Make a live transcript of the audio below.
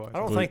I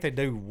don't think they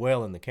do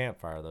well in the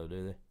campfire, though,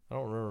 do they? I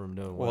don't remember them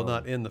doing well. Well,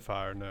 not in the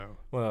fire, no.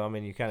 Well, I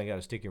mean, you kind of got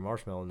to stick your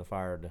marshmallow in the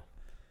fire to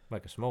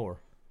make a s'more.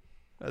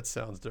 That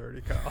sounds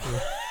dirty,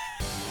 Kyle.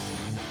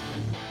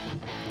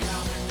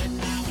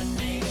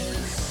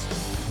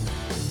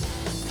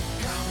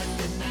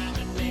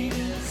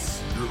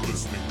 You're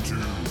listening to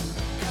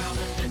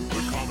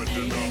the Common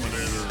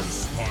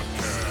Denominators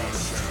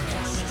Podcast.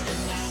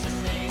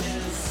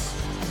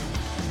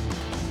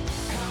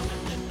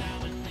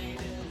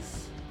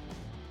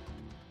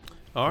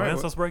 All right.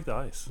 Lance, let's break the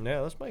ice.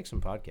 Yeah, let's make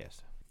some podcasts.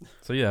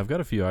 So yeah, I've got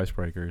a few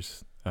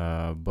icebreakers,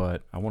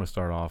 but I want to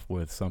start off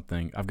with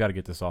something. I've got to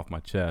get this off my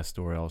chest,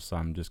 or else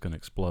I'm just going to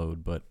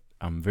explode. But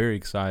I'm very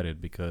excited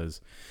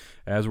because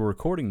as we're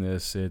recording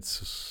this,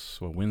 it's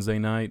Wednesday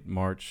night,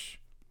 March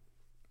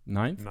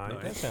 9th?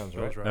 That sounds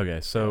right. Okay,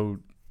 so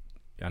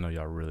I know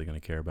y'all are really going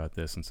to care about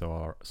this, and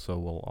so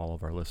will all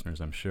of our listeners,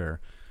 I'm sure.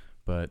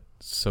 But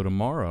so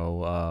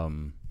tomorrow,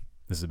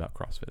 this is about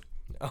CrossFit.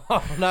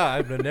 Oh, no,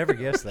 I've never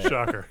guessed that.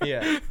 Shocker.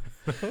 Yeah.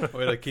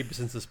 Way to keep us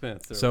in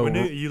suspense. There. So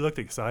You looked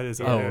excited.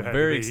 So Oh, it had to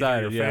very be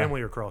excited, Your yeah.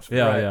 family or CrossFit.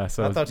 Yeah, Right. yeah.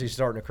 So I thought you were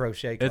starting a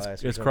crochet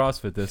class. It's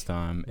CrossFit this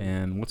time,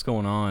 and what's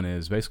going on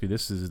is basically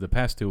this is the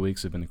past 2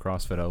 weeks have been the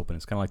CrossFit Open.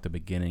 It's kind of like the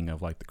beginning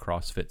of like the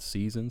CrossFit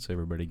season, so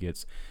everybody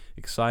gets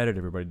excited,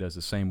 everybody does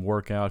the same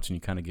workouts, and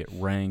you kind of get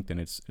ranked, and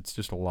it's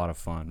just a lot of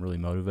fun, really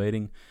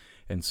motivating.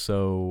 And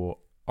so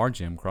our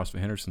gym, CrossFit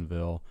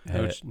Hendersonville,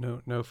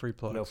 no free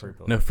plugs. No free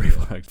plug. no free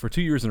flags. For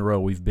 2 years in a row,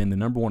 we've been the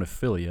number one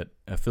affiliate.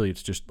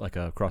 Affiliate's just like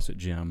a CrossFit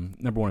gym.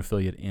 Number one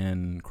affiliate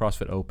in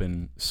CrossFit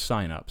Open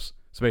signups.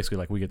 So basically,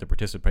 like we get the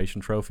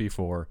participation trophy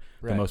for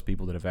the Right. most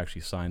people that have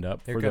actually signed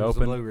up Here for the comes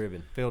Open. the blue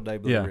ribbon. Field day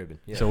blue ribbon.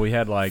 Yeah. So we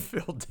had like,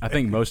 Field I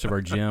think most of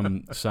our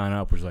gym sign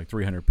up was like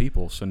 300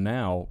 people. So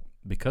now,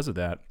 because of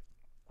that,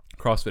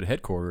 CrossFit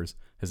headquarters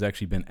has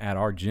actually been at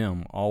our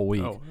gym all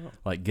week, Oh, wow.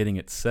 like getting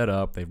it set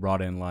up. They brought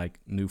in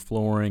like new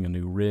flooring, a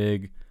new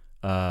rig,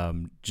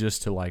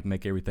 just to like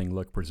make everything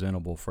look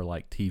presentable for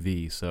like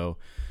TV. So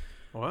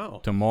Wow.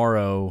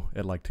 tomorrow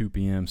at like 2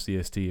 p.m.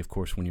 CST, of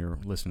course, when you're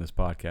listening to this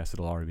podcast,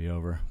 it'll already be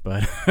over.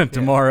 But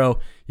tomorrow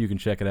you can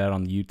check it out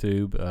on the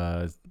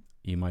YouTube.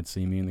 You might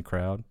see me in the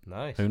crowd.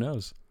 Nice. Who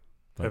knows?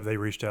 Have they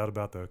reached out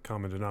about the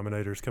common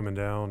denominators coming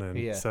down and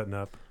Yeah. setting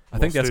up? I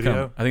think that's studio?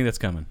 coming. I think that's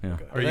coming. Yeah.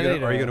 Okay. Are you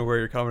going to wear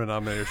your common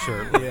denominator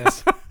shirt?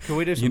 Yes. Can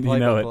we do some You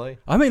know it. play-by-play?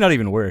 I may not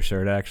even wear a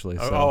shirt actually.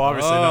 So.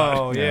 Obviously not.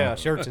 Oh, yeah. Yeah.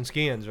 Shirts and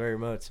skins, very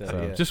much so.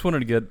 So Yeah. just wanted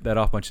to get that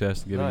off my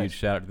chest and give a Nice. huge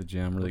shout out to the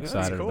gym. Really That's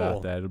excited cool.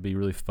 about that. It'll be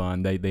really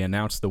fun. They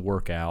announced the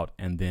workout,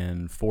 and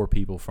then 4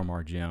 people from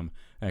our gym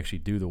actually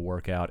do the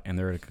workout, and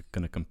they're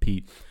going to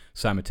compete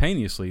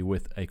simultaneously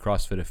with a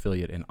CrossFit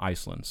affiliate in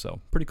Iceland.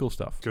 So pretty cool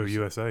stuff. Go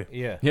USA.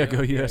 Yeah. Yeah,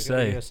 go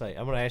USA.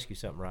 I'm going to ask you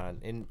something,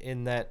 Ryan.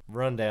 In that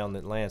rundown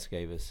that Lance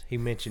gave us, he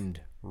mentioned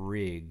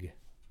rig.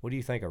 What do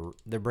you think?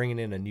 They're bringing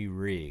in a new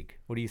rig.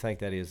 What do you think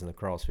that is in the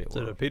CrossFit Is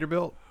it a world?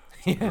 Peterbilt?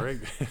 Great.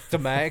 It's a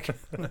Mac.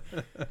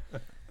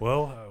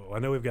 Well, I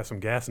know we've got some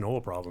gas and oil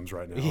problems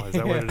right now. Is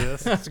that what it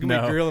is? It's going to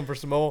No. be drilling for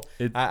some oil.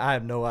 It- I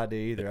have no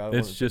idea either.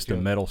 It's just a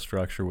metal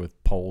structure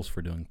with poles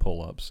for doing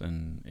pull-ups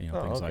and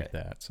Oh, things okay. like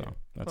that. So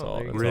that's Oh, all.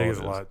 there you That's go. Rig all is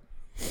it a lot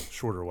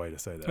shorter way to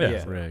say that. Yeah,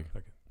 Yeah. rig.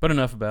 Okay. But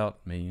enough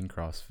about me and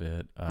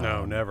CrossFit.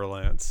 No, never,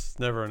 Lance.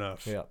 Never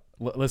enough. Yeah.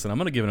 Listen, I'm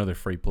going to give another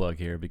free plug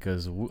here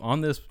because on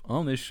this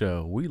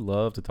show, we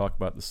love to talk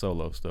about the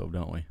Solo Stove,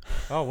 don't we?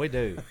 Oh, we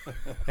do.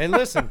 And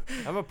listen,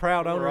 I'm a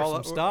proud owner of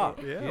some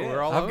stock.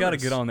 We're all I've got to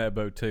owners. get on that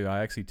boat too. I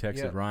actually texted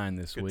Yeah. Ryan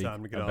this Good week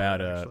time to get on about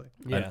that, actually.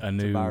 Yeah, a it's a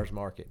new buyer's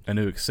market. a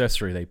new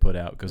accessory they put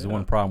out because the Yeah.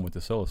 one problem with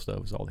the Solo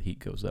Stove is all the heat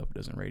goes up, it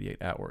doesn't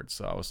radiate outwards.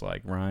 So I was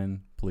like,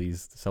 Ryan,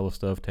 please, the Solo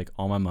Stove, take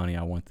all my money.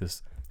 I want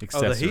this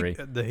accessory.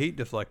 the heat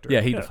deflector. Yeah,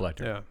 heat Yeah.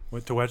 deflector. Yeah.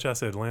 To which I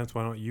said, Lance,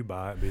 why don't you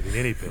buy it and be the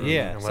guinea pig?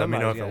 Yeah, and let me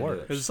know if somebody's it gotta do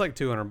works. it. It's like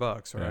 $200,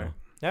 right? Yeah.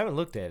 I haven't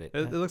looked at it.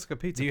 It looks like a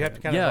pizza. Do you have to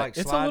pan. kind of like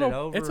it's a slide little it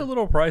over? it's a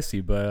little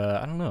pricey, but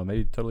I don't know,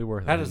 maybe totally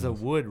worth it. How does the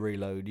wood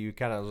reload? Do you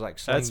kind of like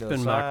swing That's to the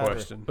been my side, or-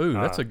 question. Ooh,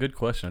 that's a good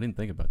question. I didn't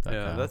think about that.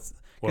 Yeah, Kyle. that's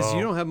because you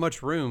Well- don't have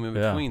much room in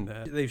Yeah. between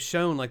that. They've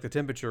shown like the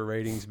temperature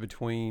ratings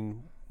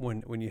between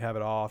when you have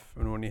it off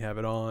and when you have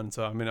it on.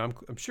 So I mean, I'm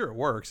sure it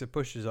works. It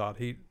pushes out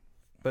heat,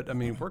 but I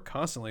mean, we're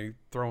constantly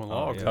throwing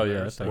logs. Oh, in yeah,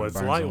 there, that's so- Well, it's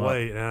burns them up.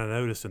 lightweight, and I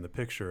noticed in the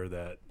picture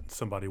that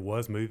somebody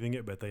was moving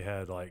it, but they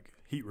had like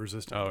heat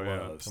resistant Oh, yeah.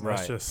 gloves. And Right.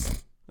 That's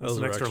just Those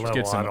an are extra extra level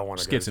skits I and, don't want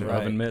to go skits to. and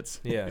oven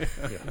mitts. Yeah.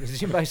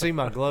 Does anybody see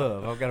my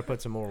glove? I've got to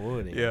put some more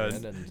wood in. Yeah,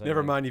 That doesn't say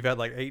never anything. mind. You've had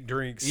like 8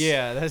 drinks.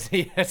 Yeah,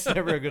 that's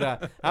never a good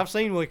idea. I've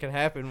seen what can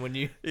happen when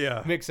you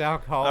yeah. mix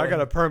alcohol. I got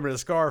a and- permanent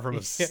scar from a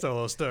Yeah.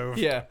 Solo Stove.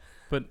 Yeah.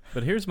 But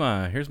here's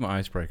my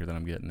icebreaker that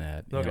I'm getting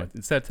at. You Okay. know,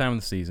 it's that time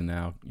of the season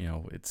now. You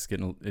know,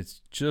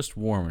 it's just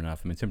warm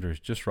enough. I mean, temperature's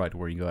just right to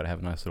where you can go out and have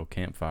a nice little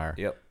campfire.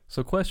 Yep.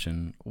 So,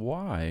 question: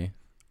 why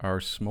are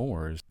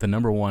s'mores the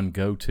number one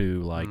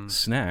go-to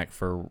snack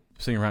for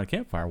sitting around a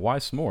campfire? Why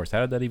s'mores?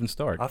 How did that even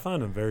start? I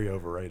find them very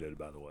overrated,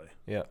 by the way.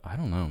 Yeah. I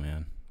don't know,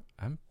 man.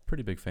 I'm a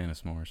pretty big fan of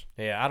s'mores.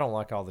 Yeah, I don't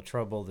like all the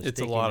trouble. The It's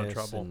a lot of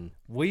stickiness, trouble. and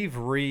we've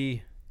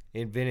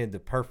reinvented the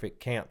perfect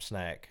camp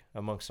snack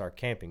amongst our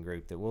camping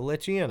group that we'll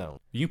let you in on.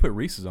 You can put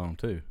Reese's on them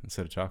too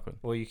instead of chocolate.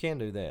 Well, you can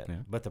do that. Yeah.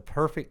 But the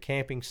perfect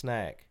camping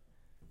snack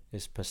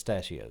is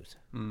pistachios.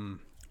 I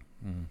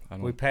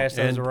don't, We pass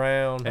those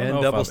around. I don't And know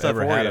if double I've stuffed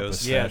ever had a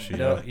Oreos. yeah,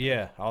 pistachio.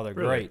 yeah. Oh, they're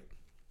Really? great.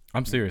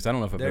 I'm serious. I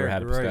don't know if I've They're ever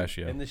had a great.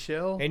 pistachio. In the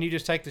shell? And you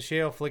just take the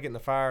shell, flick it in the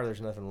fire. There's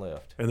nothing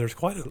left. And there's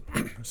quite a,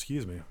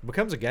 excuse me, It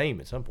becomes a game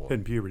at some point.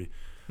 hidden puberty.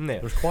 Yeah.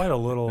 There's quite a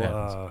little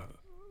Yeah.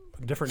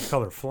 different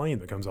color flame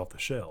that comes off the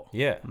shell.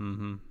 Yeah.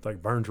 Mm-hmm.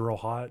 Like burns real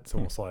hot. It's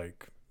almost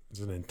like it's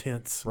an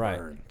intense Right.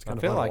 burn. It's I kind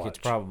of feel fun to like it's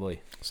watch.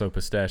 probably. So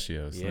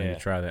pistachios. I need Yeah. to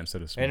try that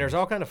instead of. And there's s'mores.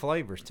 all kind of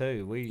flavors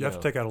too. You have to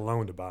take out a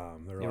loan to buy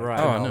them. They're like You're right.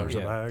 Oh, I know. $10 a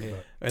Yeah. bag. Yeah.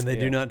 But And they Yeah.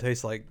 do not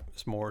taste like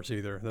s'mores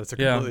either. That's a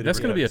Yeah, completely that's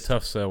going to be a taste.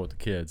 tough sell with the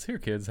kids. Here,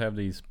 kids, have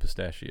these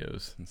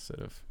pistachios instead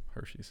of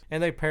Hershey's.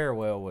 And they pair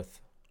well with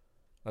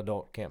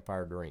adult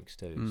campfire drinks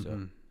too. So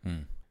Mhm.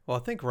 Mm. Well,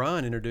 I think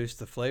Ryan introduced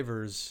the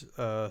flavors,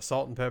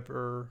 salt and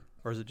pepper,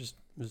 or is it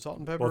salt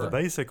and pepper? well, the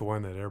basic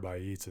one that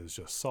everybody eats is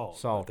just salt.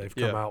 Salt. But they've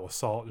come Yeah. out with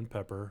salt and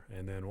pepper,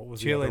 and then what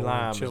was chili the other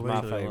lime one? is Chili.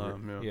 my Chili favorite.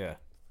 lime, Yeah.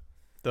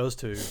 Those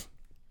two,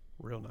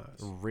 real nice.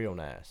 Real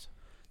nice.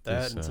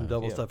 That This, and some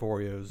double yeah. stuffed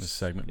Oreos. This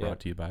segment Yeah. brought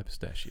to you by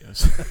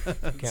pistachios.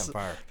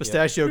 Campfire. Yeah.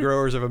 Pistachio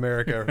Growers of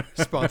America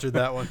sponsored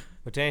that one.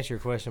 But to answer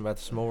your question about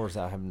the s'mores,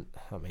 I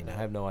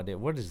have no idea.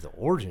 What is the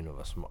origin of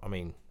a s'more? I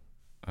mean,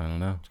 I don't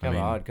know. it's kind of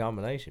an odd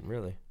combination,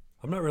 really.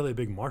 I'm not really a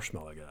big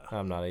marshmallow guy.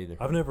 I'm not either.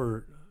 I've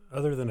never,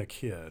 other than a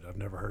kid, I've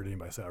never heard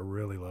anybody say I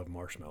really love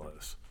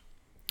marshmallows.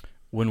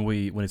 when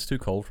it's too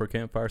cold for a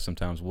campfire,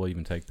 sometimes we'll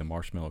even take the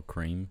marshmallow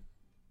cream,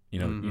 you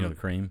know the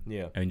cream,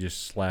 Yeah. and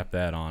just slap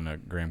that on a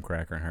graham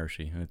cracker and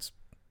Hershey, and it's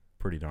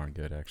pretty darn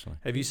good actually.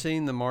 Have you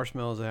seen the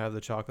marshmallows that have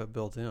the chocolate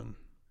built in?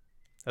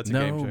 That's a No,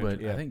 game changer.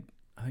 but Yeah. I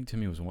think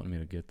Timmy was wanting me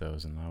to get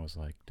those, and I was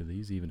like, do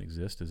these even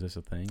exist? Is this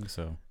a thing?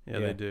 So yeah,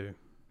 Yeah. they do.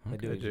 They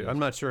do They do. exist. I'm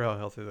not sure how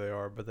healthy they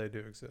are, but they do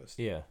exist.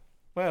 Yeah.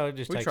 Well, it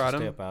just We takes tried a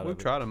them. step out We've of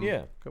it. tried them.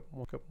 Yeah.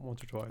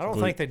 Once or twice. I don't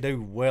Well, think they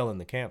do well in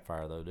the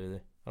campfire, though, do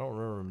they? I don't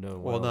remember them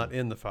doing well. Well, not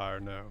in the fire.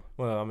 No,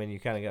 Well, I mean, you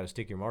kind of got to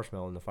stick your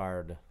marshmallow in the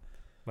fire to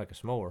make a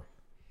s'more.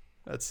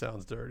 that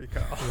sounds dirty,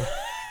 Kyle.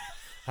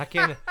 I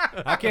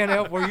can't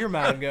help where your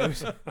mind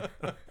goes.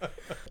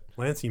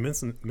 Lance, you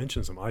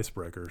mentioned some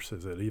icebreakers.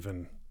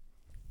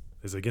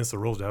 Is it against the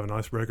rules to have an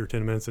icebreaker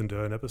 10 minutes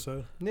into an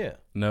episode? Yeah.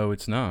 no,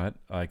 it's not.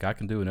 Like I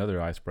can do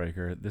another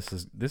icebreaker. This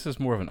is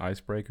more of an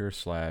icebreaker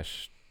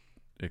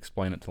 /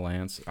 explain it to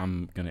Lance.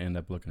 I'm gonna end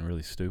up looking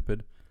really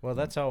stupid. Well,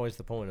 that's always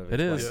the point of It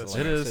it. is. Yes.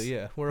 It is. So,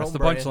 yeah, we're That's on the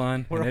brand.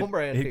 punchline. We're and on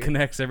brand It here.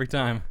 connects every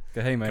time.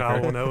 Go, hey, Kyle will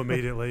maker. know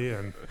immediately.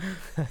 And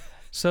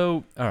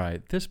So, all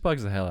right, this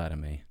bugs the hell out of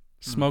me.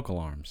 Smoke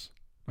alarms.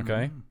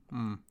 Okay.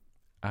 Mm.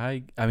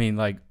 I mean,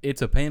 like,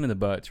 it's a pain in the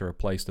butt to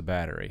replace the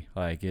battery.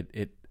 Like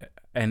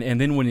and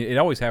then when it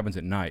always happens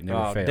at night,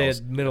 never fails.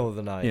 Dead middle of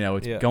the night. You know,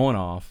 it's yeah. going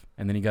off,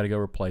 and then you got to go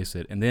replace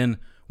it. And then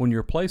when you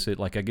replace it,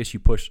 like, I guess you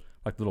push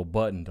like the little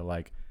button to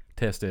like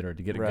test it or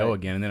to get it go Right.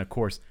 again. And then of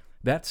course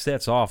that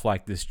sets off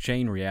like this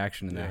chain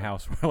reaction in the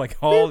house where like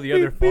all the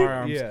other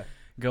firearms Yeah.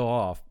 go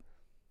off,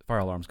 fire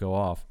alarms go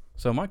off.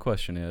 So my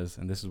question is,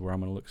 and this is where I'm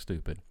going to look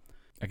stupid.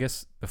 I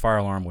guess the fire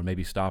alarm would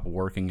maybe stop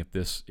working if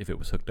it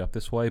was hooked up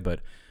this way,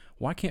 but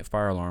why can't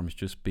fire alarms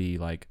just be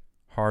like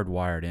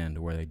hardwired in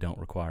to where they don't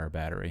require a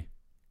battery?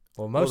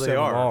 Well, most they of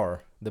them are.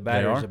 are. The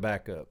battery's are? a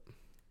backup.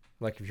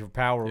 Like if your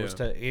power was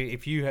Yeah. to,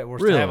 if you were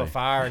to have a Really?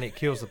 fire and it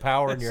kills the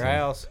power in your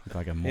house, Look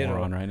like a You know,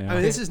 moron right now. I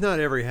mean, this is not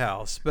every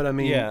house, but I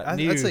mean, Yeah,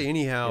 I'd say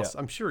any house. yeah.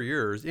 I'm sure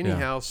yours. Any Yeah.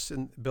 house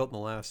built in the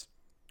last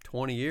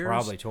 20 years.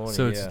 probably 20.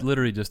 so yeah. it's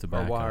literally just a are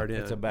backup. wired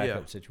in. It's a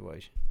backup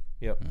situation.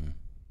 Yep.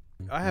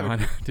 I have a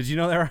Ryan, did you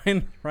know that,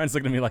 Ryan? Ryan's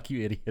looking at me like,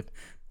 you idiot.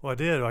 well, I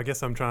did. I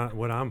guess I'm trying.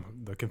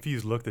 The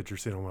confused look that you're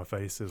seeing on my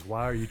face is,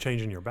 why are you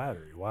changing your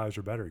battery? Why is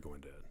your battery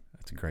going dead?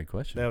 That's a great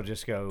question. They'll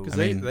just go. 'Cause I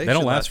they- mean, they they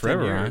don't should last last 10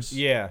 forever, Ryan. years.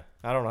 Yeah.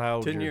 I don't know how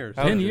old 10 your- years.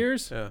 how old 10 your-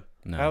 years? Yeah.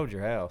 No. How old's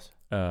your house?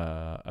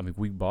 I mean,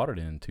 we bought it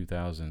in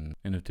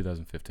end of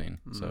 2015.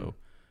 So,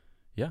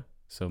 yeah.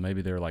 So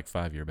maybe they're like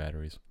 5-year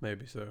batteries.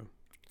 Maybe so.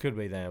 Could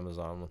be the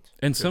Amazon ones.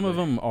 And some of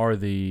be. them are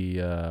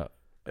the,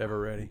 Ever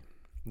ready.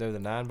 They're the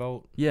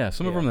 9-volt. some of Yeah.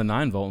 them are the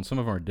 9-volt and some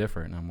of them are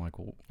different. And I'm like,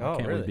 well, why Oh,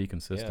 can't we really? be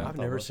consistent? Yeah. I I've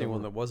thought never most seen of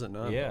one them- that wasn't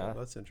 9. Yeah.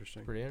 That's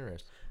interesting. Pretty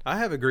interesting. I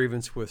have a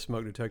grievance with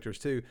smoke detectors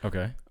too.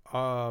 Okay.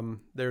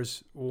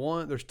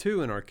 There's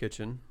two in our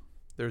kitchen.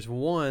 There's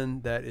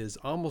one that is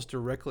almost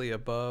directly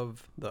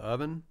above the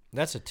oven.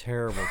 That's a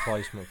terrible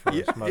placement for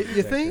Yeah, a smoke you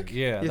detector. think?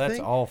 Yeah, You that's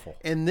think? awful.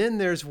 And then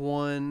there's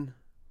one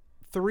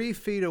 3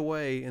 feet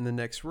away in the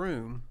next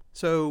room.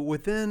 So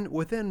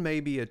within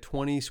maybe a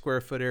 20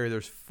 square foot area,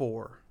 there's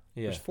 4.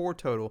 Yeah. There's 4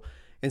 total.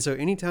 And so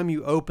anytime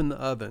you open the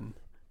oven,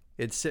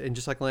 and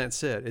just like Lance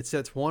said, it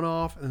sets one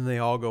off and they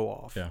all go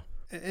off. Yeah.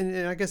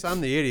 And I guess I'm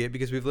the idiot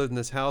because we've lived in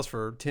this house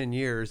for 10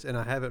 years and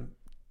I haven't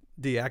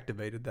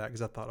deactivated that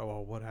because I thought, oh,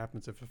 well, what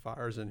happens if a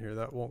fire's in here?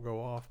 That won't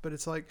go off. But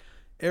it's like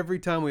every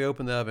time we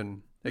open the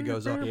oven, it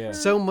goes off. Yeah.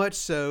 So much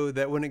so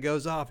that when it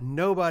goes off,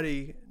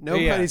 nobody's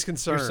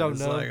concerned. You're so It's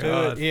numb like, to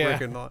oh, it. it's Yeah.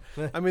 freaking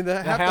on. I mean,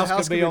 half The house the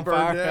house could be on burned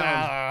fire. down.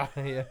 Ah,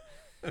 yeah.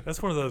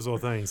 That's one of those little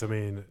things. I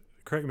mean,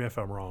 correct me if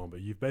I'm wrong,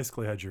 but you've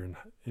basically had your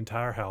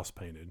entire house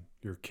painted,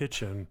 your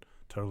kitchen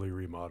totally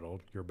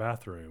remodeled, your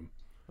bathroom,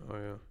 Oh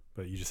yeah.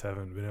 but you just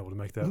haven't been able to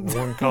make that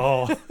one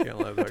call to Can't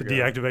let that go.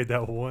 deactivate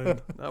that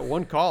one. Not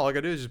one call. All I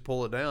gotta do is just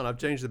pull it down. I've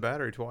changed the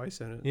battery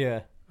twice in it.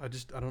 Yeah. I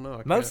don't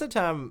know. Most of the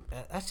time,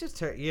 that's just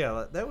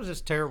that was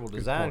just terrible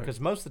design point. because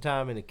most of the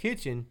time in the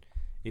kitchen,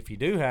 if you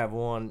do have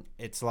one,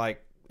 it's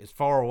like as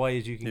far away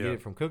as you can Yeah. get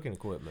it from cooking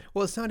equipment.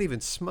 Well, it's not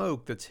even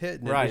smoke that's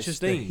hitting it. Right, It's just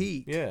steam. the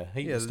heat. Yeah,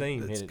 heat and steam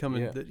that's hit it,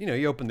 coming. yeah. You know,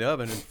 you open the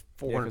oven and Yeah, 'cause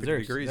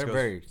 450 degrees they're goes.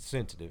 very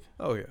sensitive.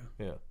 Oh yeah.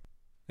 Yeah.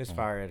 This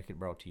fire etiquette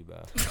brought to you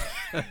by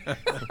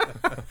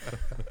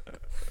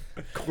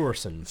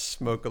Corson.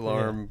 Smoke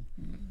Alarm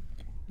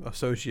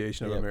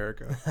Association of Yep.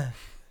 America.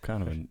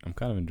 I'm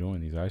kind of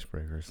enjoying these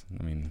icebreakers.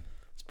 I mean,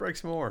 Let's break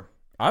some more.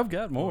 I've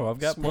got more. I've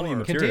got plenty of S'more.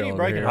 material. Continue over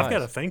breaking here. ice. I've got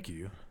to thank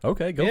you.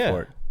 Okay, go Yeah.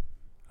 for it.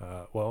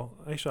 Well,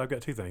 actually, I've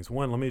got two things.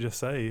 One, let me just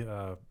say,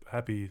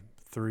 happy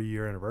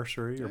 3-year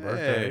anniversary or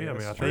birthday. I mean, I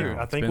that's think true.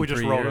 I It's think been we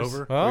just 3 rolled years.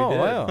 over Oh, did.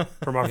 wow.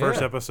 from our first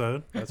Yeah.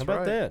 episode. That's How about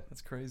right. that?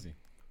 That's crazy.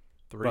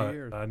 3 But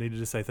years. I needed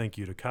to say thank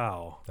you to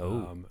Kyle.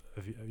 Oh.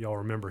 If y'all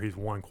remember, he's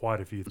won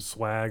quite a few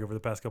swag over the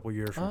past couple of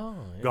years from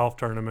Oh, yeah. golf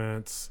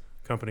tournaments,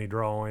 company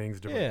drawings,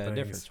 different Yeah, things.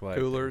 different swag.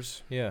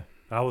 Coolers. Yeah.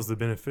 I was the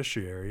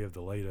beneficiary of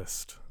the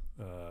latest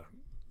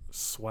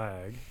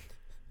swag.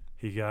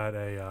 He got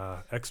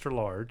a extra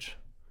large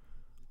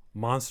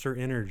Monster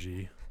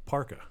Energy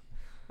parka.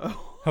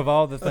 Of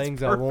all the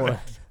things I want.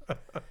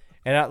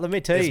 And let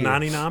me tell It's you.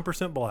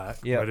 99% black,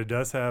 Yeah. but it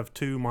does have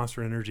 2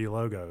 Monster Energy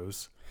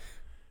logos.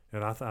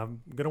 And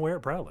I'm going to wear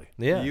it proudly.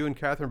 Yeah. You and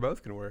Catherine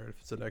both can wear it if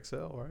it's an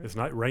XL, right? It's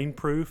not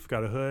rainproof,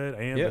 got a hood,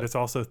 and Yeah. but it's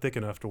also thick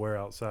enough to wear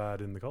outside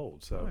in the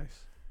cold. So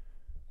Nice.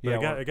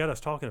 but Yeah, it got us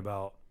talking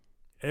about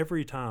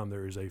every time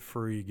there is a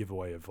free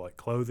giveaway of like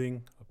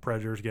clothing, a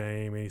Predators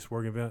game, any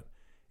sporting event,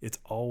 it's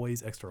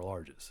always extra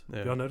larges.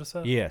 Yeah. Y'all notice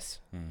that?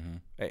 Yes. Mm-hmm.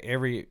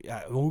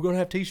 We're gonna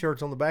have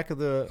T-shirts on the back of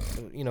the,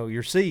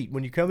 your seat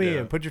when you come in.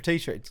 Yeah. Put your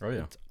T-shirt. It's, Oh,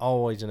 yeah. it's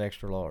always an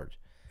extra large.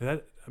 And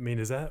that, I mean,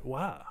 is that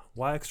why?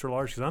 Why extra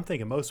large? Because I'm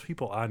thinking most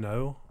people I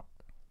know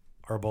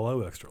are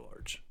below extra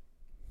large.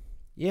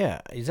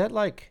 Yeah. Is that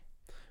like?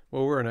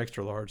 Well, we're an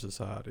extra large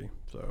society,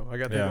 so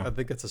Yeah. I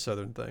think it's a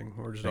Southern thing.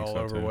 We're just Think all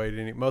so, too.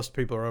 overweight. Most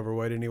people are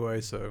overweight anyway,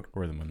 so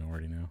We're the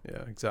minority now.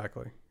 yeah,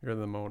 exactly. You're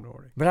the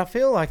minority. But I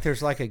feel like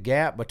there's like a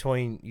gap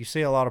between. You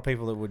see a lot of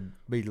people that would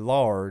be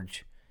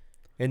large,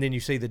 and then you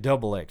see the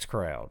double X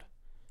crowd.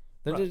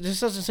 It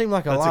just doesn't seem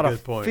like a That's a lot good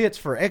of point. fits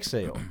for XL.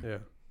 Yeah,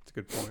 it's a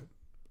good point.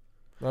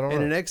 I don't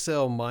And know. an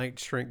XL might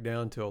shrink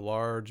down to a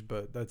large,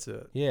 but that's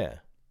it. Yeah.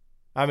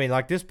 I mean,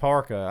 like this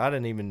parka, I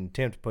didn't even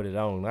attempt to put it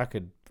on. I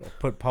could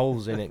put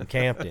poles in it and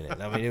camped in it.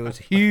 I mean, it was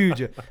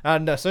huge.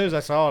 And as soon as I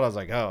saw it, I was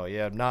like, oh,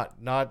 yeah,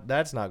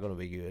 that's not going to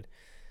be good.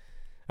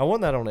 I won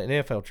that on an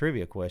NFL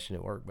trivia question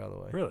at work, by the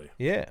way. Really?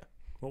 Yeah.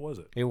 What was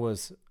it? It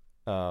was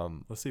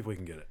Let's see if we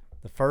can get it.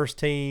 the first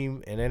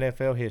team in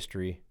NFL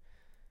history,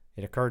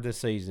 it occurred this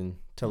season,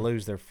 to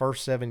lose their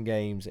first 7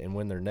 games and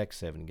win their next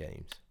 7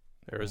 games.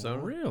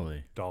 Arizona.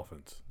 Really?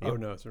 Dolphins. Oh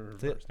no, it's in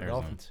That's reverse. it. The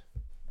Arizona. Dolphins.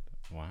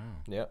 Wow.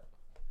 Yep.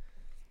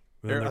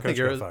 And then I their think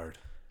coach got Ariz- fired.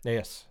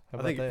 Yes. How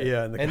I about think that?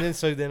 yeah, And then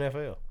sued the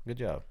NFL. Good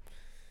job.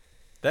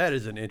 that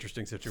is an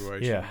interesting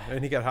situation. Yeah.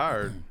 and he got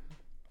hired.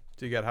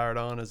 So he got hired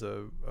on as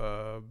a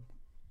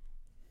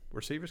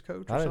receivers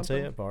coach. Or I didn't see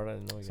something? that part. I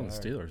didn't know he It's on the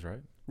got hired. Steelers, right?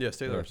 Yeah,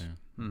 Steelers. Yeah.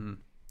 Mm-hmm.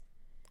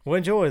 Well,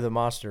 enjoy the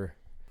Monster.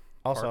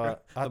 Also, Parka?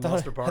 I The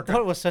Monster thought, I Parka?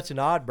 thought it was such an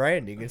odd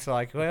branding. It's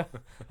like, well,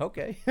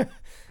 okay,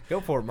 go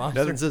for it,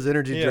 Monster. Nothing says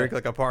energy Yeah. drink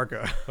like a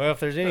parka. Well,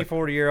 if there's any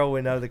 40-year-old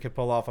we know that could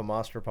pull off a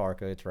Monster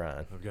Parka, it's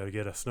Ryan. I've got to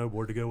get a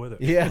snowboard to go with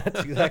it. Yeah, that's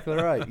exactly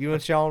right. You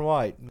and Sean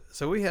White.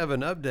 So we have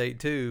an update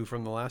too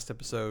from the last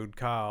episode,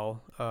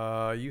 Kyle.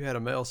 You had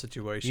a mail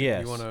situation.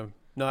 Yes. You want to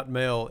not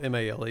mail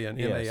M-A-L-E, an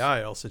Yes.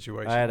 M-A-I-L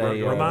situation. I had a,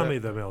 Remind me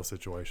of the mail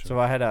situation. So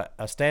I had a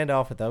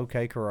standoff at the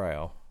OK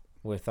Corral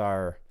with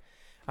our.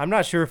 I'm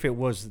not sure if it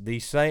was the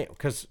same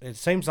because it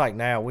seems like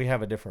now we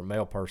have a different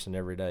mail person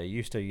every day.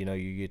 Used to, you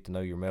get to know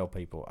your mail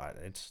people.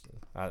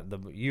 The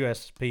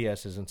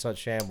USPS is in such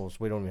shambles.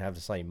 We don't even have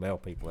the same mail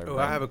people every Oh,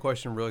 day. I have a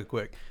question really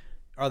quick.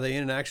 Are they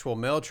in an actual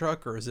mail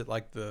truck or is it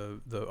like the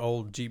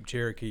old Jeep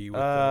Cherokee? With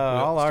the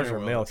all ours steering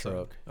are wheel mail outside?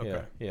 truck.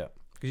 Okay. Yeah.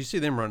 Because you see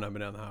them running up and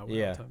down the highway all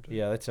Yeah, the time too.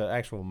 yeah, it's an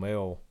actual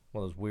mail,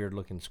 one of those weird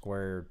looking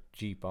square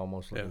Jeep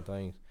almost looking Yeah.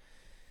 things.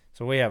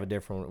 So we have a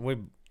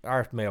different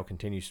our mail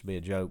continues to be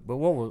a joke. But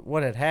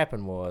what had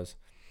happened was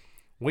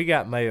we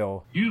got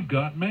mail You've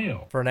got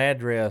mail. for an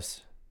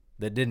address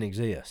that didn't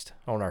exist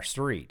on our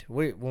street.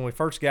 When we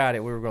first got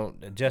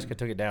it, Jessica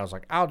took it down. I was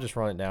like, I'll just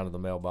run it down to the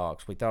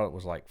mailbox. We thought it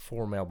was like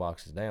 4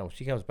 mailboxes down.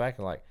 She comes back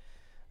and like,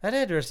 that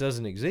address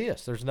doesn't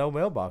exist. There's no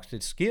mailbox.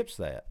 It skips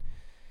that.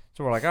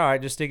 So we're like, all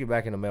right, just stick it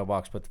back in the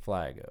mailbox, put the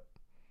flag up.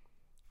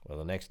 Well,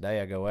 the next day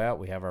I go out,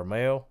 we have our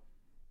mail.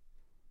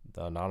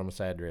 The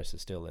anonymous address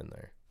is still in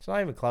there. It's not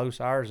even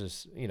close. Ours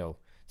is,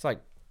 it's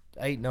like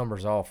 8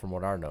 numbers off from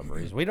what our number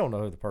is. We don't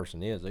know who the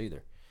person is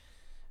either.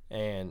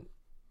 And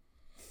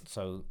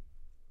so,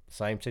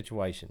 same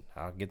situation.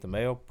 I'll get the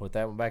mail, put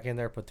that one back in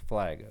there, put the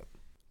flag up.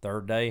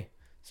 Third day,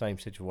 same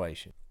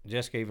situation.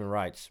 Jessica even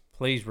writes,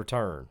 "Please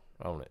return"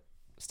 on it.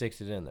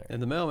 Sticks it in there.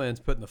 And the mailman's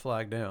putting the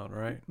flag down,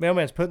 right?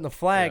 Mailman's putting the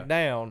flag Yeah.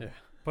 down, Yeah.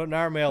 putting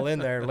our mail in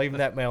there, leaving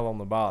that mail on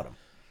the bottom.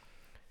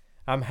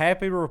 I'm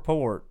happy to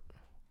report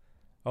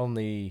on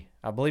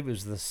I believe it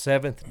was the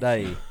 7th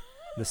day,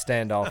 the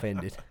standoff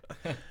ended.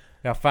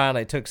 Now,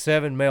 finally, it took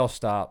 7 mail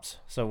stops.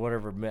 So,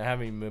 how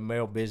many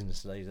mail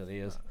business days it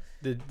is.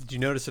 Did you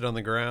notice it on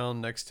the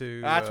ground next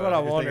to? That's what I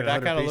you're thinking wondered. I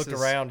 100 kind of looked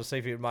pieces? around to see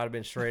if it might have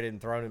been shredded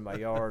and thrown in my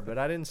yard, but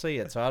I didn't see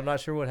it. So I'm not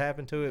sure what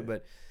happened to it,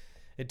 but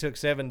it took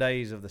 7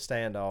 days of the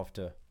standoff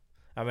to.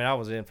 I mean, I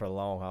was in for the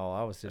long haul.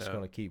 I was just Yeah.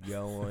 going to keep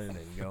going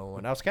and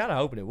going. I was kind of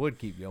hoping it would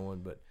keep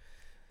going, but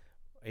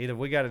either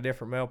we got a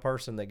different mail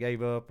person that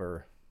gave up,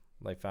 or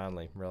they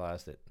finally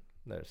realized that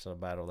there's a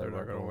battle they They're not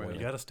weren't gonna going to win. win.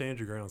 You got to stand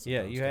your ground. Yeah,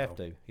 Sometimes, you have Kyle.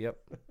 to. Yep.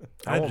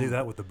 I had to won't- do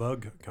that with the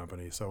bug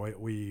company. So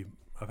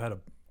I've had a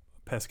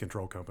pest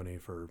control company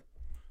for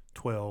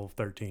 12,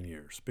 13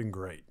 years. Been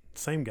great.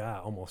 Same guy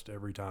almost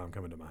every time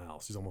coming to my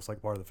house. He's almost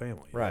like part of the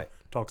family. you know? Right.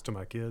 Talks to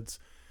my kids.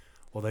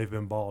 Well, they've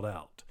been balled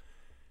out.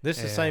 This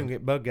is the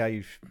same bug guy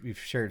you've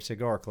shared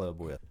cigar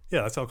club with.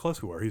 Yeah, that's how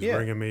close we were. He's Yeah.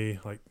 bringing me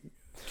like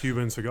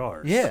Cuban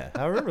cigars. Yeah,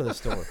 I remember the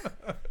story.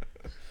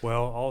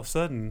 Well, all of a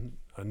sudden,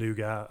 a new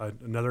guy,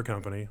 another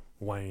company,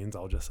 Wayne's,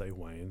 I'll just say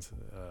Wayne's.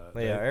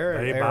 They air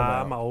buy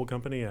them my out. old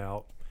company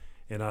out,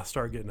 and I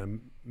start getting a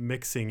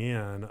mixing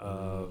in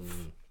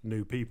of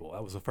new people.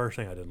 That was the first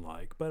thing I didn't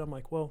like. But I'm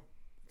like, well,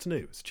 it's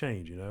new. It's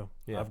change, you know?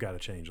 Yeah. I've got to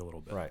change a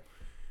little bit. Right.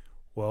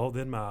 Well,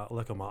 then I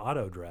look at my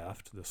auto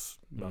draft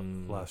about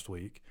last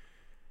week,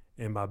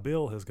 and my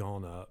bill has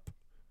gone up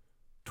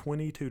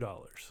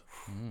 $22.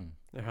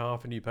 And how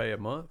often do you pay a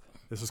month?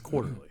 This is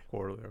quarterly.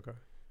 Quarterly, okay.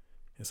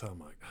 And so I'm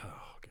like,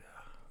 oh, God.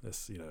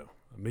 This,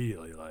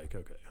 immediately like,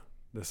 okay,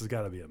 this has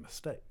got to be a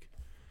mistake.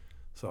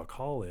 So I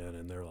call in,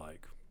 and they're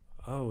like,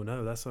 oh,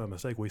 no, that's not a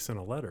mistake. We sent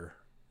a letter,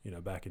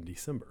 back in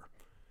December.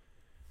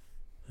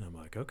 And I'm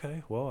like,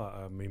 okay, well,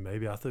 I mean,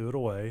 maybe I threw it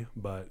away,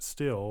 but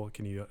still,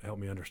 can you help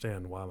me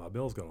understand why my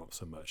bill's gone up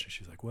so much? And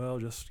she's like, well,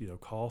 just,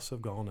 costs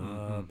have gone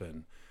up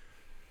and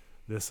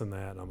this and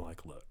that. And I'm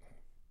like, look,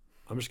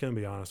 I'm just going to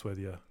be honest with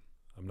you.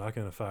 I'm not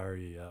going to fire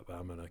you yet, but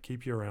I'm going to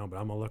keep you around, but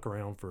I'm going to look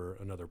around for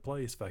another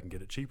place. If I can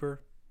get it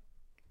cheaper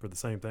for the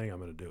same thing, I'm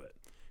going to do it.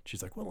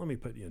 She's like, well, let me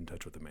put you in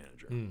touch with the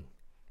manager.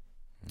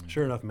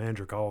 Sure enough,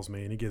 manager calls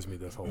me, and he gives me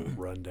this whole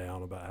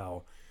rundown about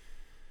how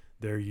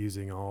they're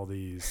using all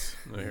these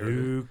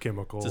new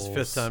chemicals. It's his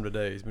 5th time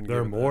today. He's been.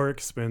 They're given more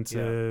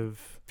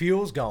expensive.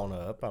 Fuel's gone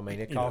up. I mean,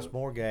 it You costs know,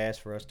 more gas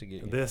for us to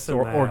get This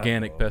Or and that.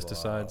 organic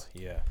pesticides.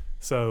 Yeah.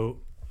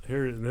 So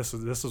here, this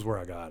is where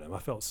I got him. I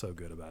felt so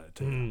good about it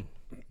too,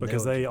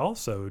 because Nailed they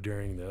also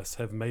during this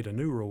have made a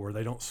new rule where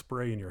they don't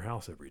spray in your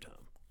house every time.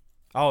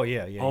 Oh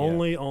yeah, yeah.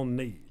 Only on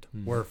need.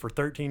 Where for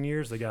 13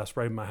 years the guy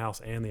sprayed my house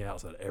and the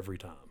outside every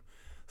time.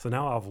 So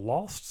now I've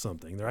lost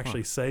something. They're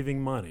actually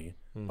saving money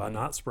by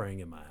not spraying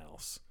in my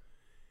house,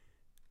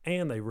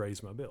 and they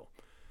raised my bill.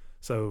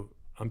 So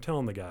I'm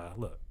telling the guy,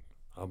 look,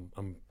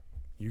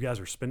 you guys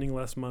are spending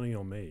less money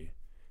on me,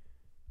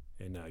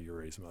 and now you're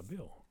raising my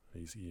bill.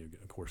 He's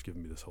of course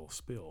giving me this whole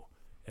spiel,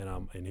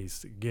 and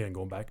he's again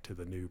going back to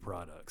the new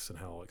products and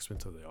how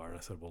expensive they are. And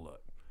I said, well,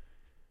 look,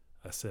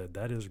 I said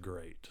that is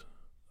great.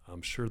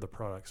 I'm sure the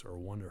products are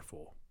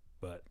wonderful,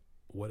 but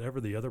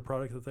whatever the other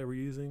product that they were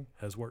using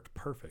has worked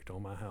perfect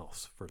on my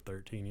house for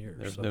 13 years.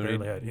 There's So no I barely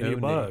need- had no any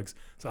need. bugs,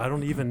 so I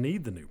don't even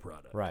need the new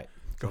product. Right.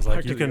 I was back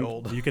like, to the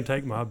old. you can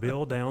take my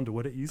bill down to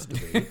what it used to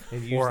be,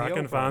 And use or the I can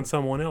old find product.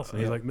 someone else. And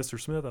he's Yeah. like, Mr.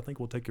 Smith, I think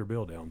we'll take your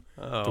bill down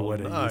Oh, to what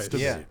it nice. used to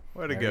Yeah. be.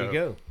 Way to There go. you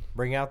go.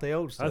 Bring out the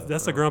old stuff.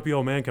 That's a grumpy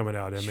old man coming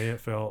out in me.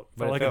 It felt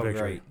But it like felt a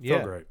victory. great. Yeah.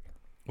 Felt great.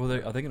 Well,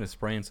 are they going to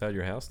spray inside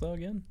your house though?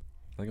 Again,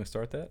 are they going to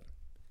start that?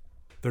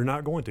 They're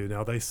not going to.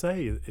 Now, they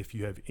say if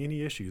you have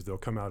any issues, they'll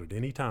come out at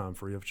any time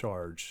free of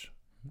charge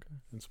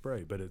and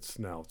spray. But it's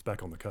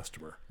back on the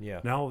customer.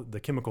 Yeah. Now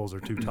the chemicals are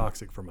too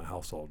toxic for my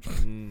household.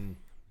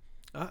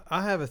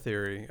 I have a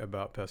theory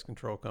about pest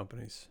control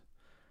companies.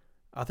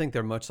 I think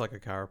they're much like a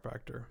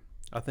chiropractor.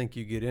 I think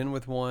you get in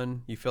with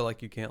one, you feel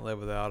like you can't live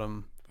without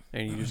them,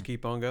 and you just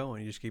keep on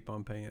going. You just keep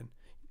on paying.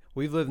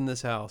 We've lived in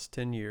this house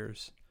 10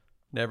 years,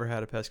 never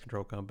had a pest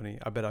control company.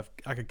 I bet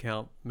I could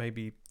count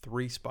maybe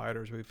 3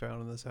 spiders we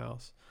found in this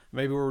house.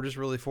 Maybe we were just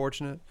really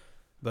fortunate,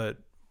 but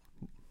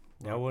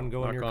I wouldn't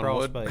go in your knock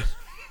crawl on wood.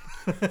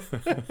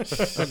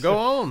 space. Go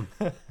on.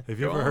 Have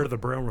you ever heard of the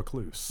brown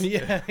recluse?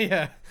 Yeah,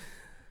 yeah.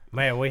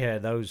 Man, we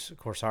had those. Of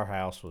course, our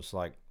house was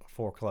like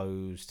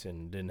foreclosed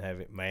and didn't have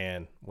it.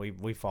 Man,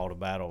 we fought a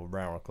battle with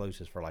brown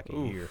recluses for like a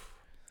year.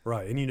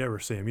 Right, and you never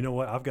see them. You know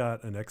what? I've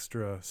got an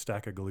extra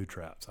stack of glue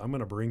traps. I'm going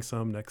to bring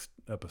some next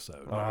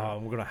episode.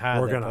 We're gonna hide.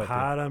 We're that going to puppy.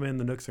 hide them in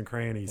the nooks and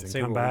crannies and see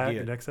come what we back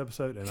get. next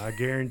episode, and I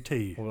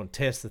guarantee We're gonna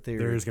test the theory.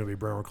 there is going to be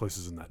brown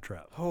recluses in that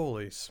trap.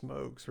 Holy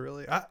smokes,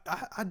 really?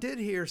 I did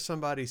hear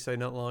somebody say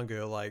not long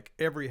ago, like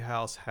every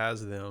house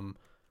has them,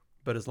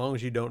 but as long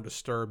as you don't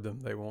disturb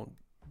them, they won't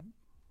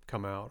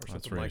come out or That's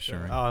something like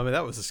reassuring. that. Oh, I mean,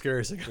 that was the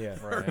scariest thing. Yeah,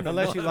 I've heard.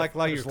 unless you like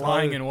lay your Just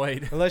lying clothes, in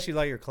wait. unless you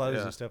lay your clothes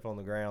Yeah. and stuff on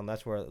the ground.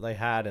 That's where they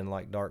hide in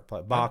like dark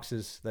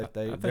boxes. That I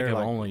think they're I've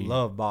like only-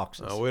 love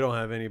boxes. Oh, we don't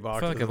have any I boxes.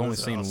 feel like I've in only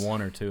this seen house.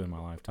 1 or 2 in my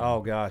lifetime.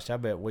 Oh gosh, I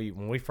bet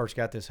when we first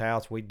got this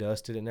house, we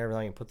dusted it and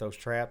everything and put those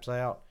traps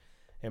out.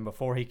 And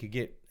before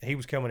he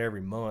was coming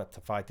every month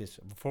to fight this.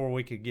 Before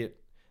we could get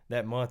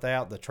that month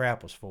out, the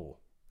trap was full.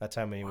 That's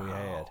how many we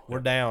had. We're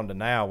down to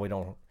now.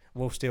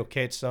 We'll still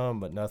catch some,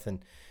 but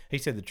nothing. He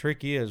said the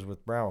trick is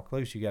with brown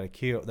recluse, you got to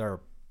kill. They're a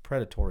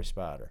predatory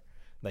spider.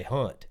 They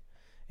hunt,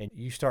 and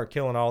you start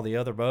killing all the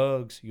other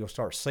bugs, you'll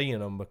start seeing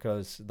them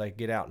because they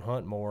get out and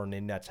hunt more, and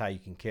then that's how you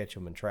can catch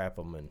them and trap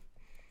them. And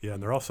Yeah,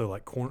 and they're also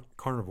like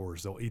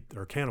carnivores. They'll eat,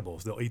 or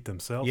cannibals. They'll eat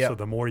themselves. Yep. So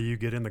the more you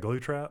get in the glue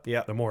trap,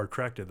 Yep. the more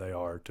attracted they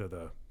are to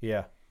the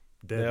yeah,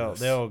 deadness.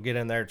 they'll get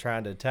in there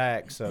trying to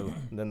attack, so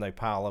then they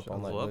pile up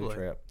on Sounds that glue lovely.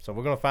 trap. So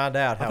we're gonna find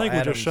out how I think we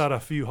Adam's, just shot a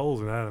few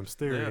holes in Adam's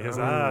theory. Yeah. His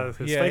Ooh. eyes,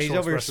 his yeah, he's facial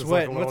over here expression's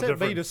like a sweating. What's little that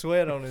bead different. of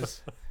sweat on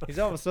his? He's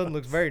all of a sudden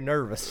looks very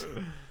nervous.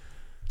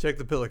 Check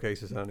the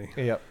pillowcases, honey.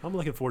 Yep. I'm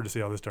looking forward to see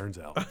how this turns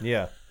out.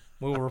 Yeah.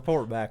 We'll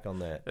report back on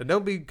that. And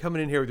don't be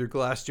coming in here with your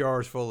glass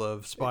jars full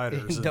of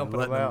spiders and Dumping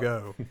letting them them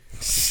out. go.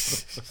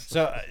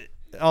 So,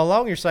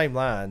 along your same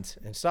lines,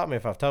 and stop me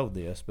if I've told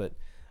this, but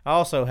I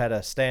also had a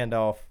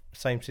standoff,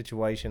 same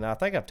situation. I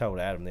think I've told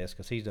Adam this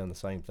because he's done the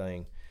same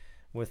thing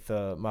with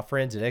my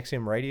friends at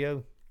XM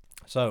Radio.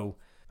 So,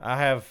 I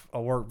have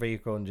a work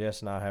vehicle, and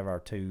Jess and I have our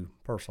 2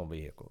 personal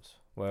vehicles.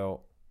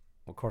 Well,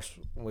 of course,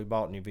 we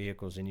bought new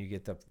vehicles, and you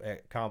get the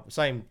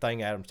same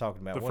thing Adam's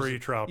talking about. The Once free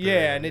trial Yeah,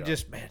 period, and it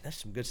just, man, there's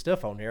some good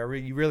stuff on here.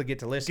 You really get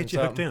to listen Get to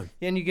you hooked something.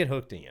 in. And you get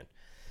hooked in.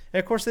 And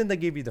of course, then they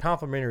give you the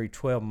complimentary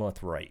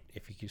 12-month rate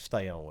if you can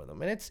stay on with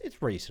them, and it's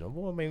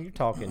reasonable. I mean, you're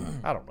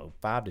talking I don't know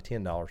 $5 to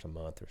 $10 a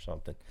month or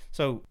something.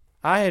 So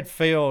I had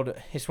failed.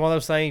 It's one of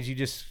those things you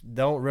just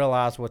don't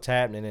realize what's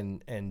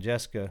happening. And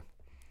Jessica,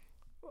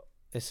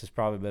 this has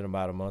probably been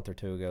about a month or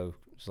 2 ago.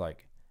 It's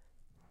like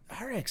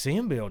our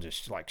XM bill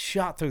just like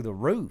shot through the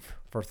roof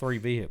for 3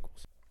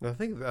 vehicles. I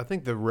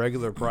think the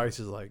regular price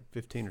is like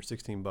 $15 or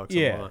 $16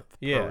 Yeah, a month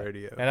yeah. per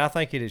radio. And I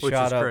think it had Which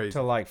shot is up crazy.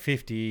 to like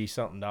 $50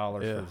 something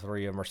Yeah. for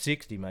 3 of them, or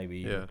 60 maybe.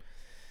 Even. Yeah.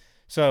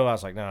 So I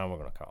was like, no, we're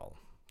going to call them.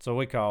 So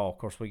we call. Of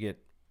course, we get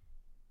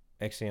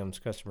XM's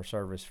customer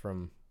service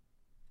from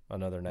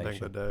another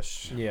nation.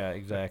 Bangladesh. Yeah,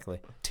 exactly.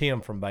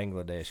 Tim from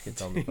Bangladesh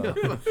gets on the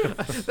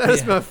phone.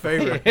 That's my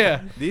favorite.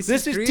 Yeah. This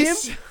This is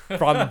Chris. Tim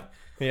from.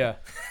 Yeah.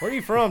 Where are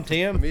you from,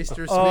 Tim?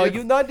 Mr. Smith.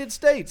 United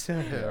States.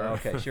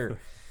 Okay, sure.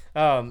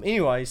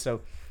 Anyway,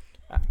 so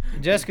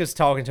Jessica's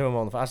talking to him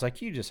on the phone. I was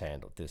like, you just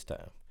handle it this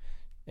time.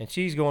 And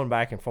she's going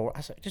back and forth.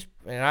 I said,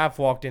 and I've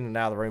walked in and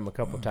out of the room a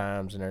couple of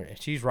times, and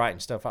she's writing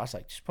stuff. I was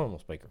like, just put him on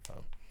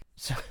speakerphone.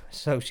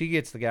 So she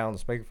gets the guy on the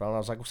speakerphone. I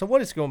was like, so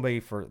what is it going to be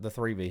for the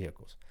 3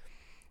 vehicles?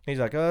 He's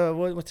like,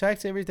 with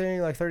tax everything,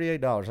 like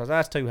 $38. I was like,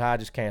 that's too high.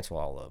 Just cancel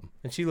all of them.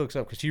 And she looks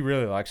up because she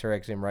really likes her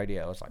XM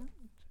radio. I was like,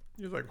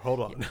 You're like, hold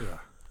on.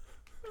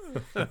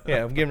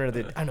 yeah, I'm giving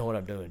her I know what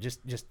I'm doing.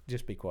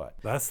 Just be quiet.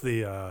 That's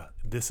the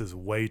this is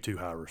way too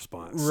high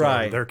response.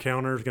 Right. So their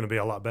counter is going to be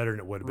a lot better than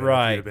it would have been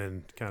Right. if you'd have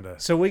been kind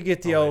of So we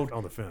get the old,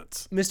 on the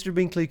fence. Mr.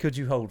 Binkley, could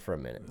you hold for a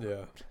minute?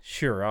 Yeah.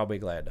 Sure, I'll be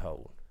glad to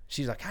hold.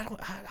 She's like,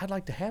 I'd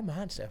like to have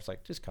mine. I was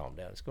like, just calm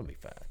down. It's going to be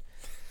fine.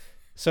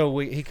 So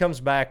he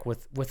comes back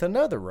with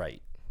another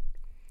rate.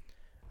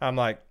 I'm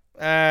like,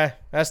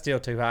 that's still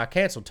too high. I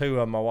canceled 2 of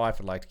them. My wife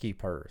would like to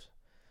keep hers.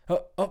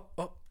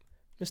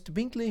 Mr.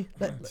 Binkley,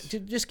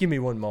 just give me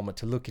one moment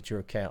to look at your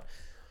account.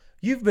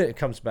 It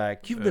comes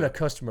back. You've been a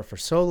customer for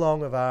so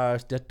long of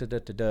ours.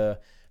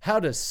 How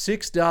does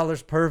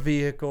 $6 per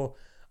vehicle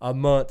a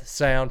month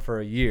sound for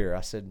a year?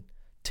 I said,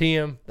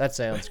 Tim, that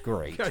sounds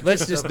great.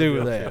 Let's just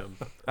do that. Tim.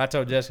 I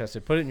told Jessica, I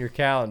said, put it in your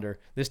calendar.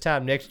 This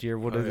time next year,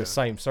 we'll do the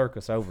same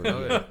circus over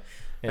again. yeah.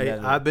 And Hey,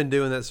 that- I've been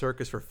doing that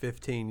circus for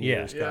 15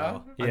 years,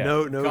 Kyle. Yeah.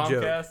 No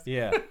joke.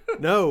 yeah.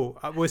 No,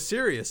 I was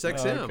serious.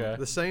 XM, okay.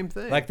 the same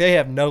thing. Like they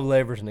have no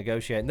leverage to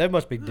negotiate. And they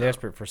must be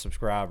desperate for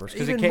subscribers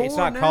because Even it's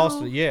not more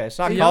costing. now? Yeah, it's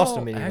not Do costing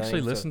y'all them anything. actually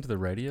so- listen to the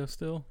radio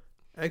still?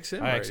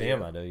 XM, I radio.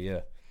 XM, I do. Yeah.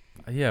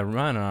 Yeah,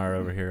 Ryan and I are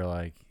over here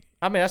like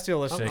I mean, I still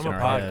listen Shaking to our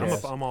podcasts.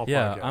 heads. I'm all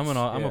yeah, podcasts.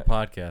 I'm Yeah. a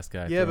podcast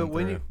guy. Yeah, through but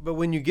and through.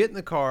 when you get in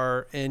the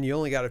car and you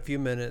only got a few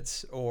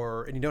minutes,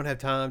 and you don't have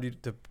time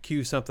to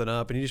queue something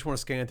up, and you just want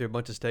to scan through a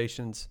bunch of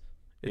stations,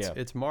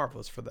 it's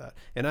marvelous for that.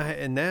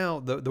 And now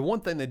the one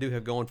thing they do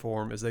have going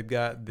for them is they've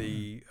got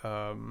the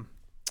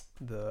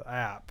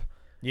app.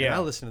 Yeah. and I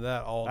listen to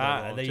that all day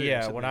long. too,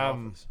 Yeah, sitting when in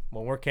the office.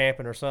 when we're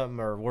camping or something,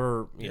 or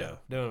we're Yeah.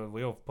 doing it,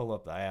 we'll pull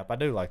up the app. I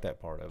do like that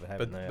part of it.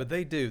 Having that. But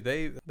they do.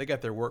 They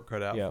got their work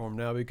cut out Yeah. for them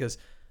now because,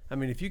 I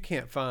mean, if you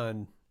can't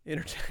find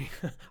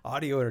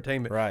audio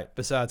entertainment Right.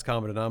 besides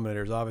common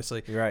denominators,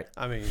 obviously. You're right.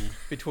 I mean,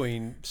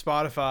 between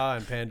Spotify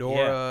and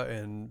Pandora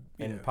and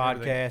And everything.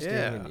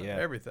 podcasting and- yeah.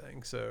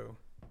 everything. So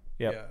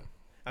Yep. yeah,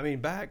 I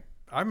mean, I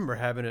remember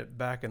having it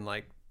back in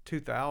like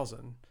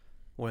 2000,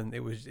 when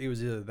it was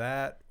either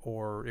that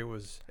or it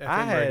was FM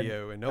I had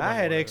radio, and nobody I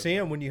had wanted it.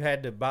 XM when you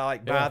had to buy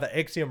Yeah. the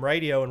XM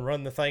radio and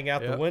run the thing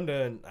out the Yep.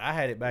 window, and I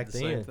had it back The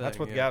same then. That's thing,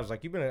 what the yeah. guy was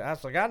like. I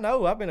was like, I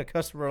know, I've been a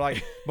customer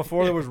like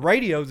before there was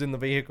radios in the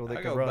vehicle that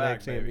I could go run back,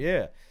 XM. baby.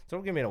 Yeah, so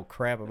don't give me no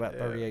crap about Yeah.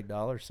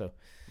 $38. So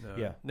No,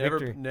 yeah, never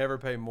Victory.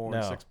 pay more No.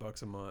 than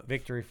 $6 a month.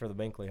 victory for the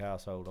Binkley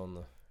household on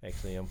the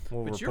XM.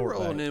 We'll But you're report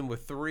rolling back. in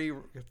with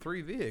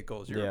three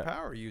vehicles. You're Yeah. a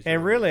power user.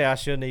 And really, I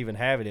shouldn't even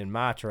have it in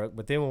my truck.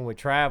 But then when we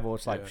travel,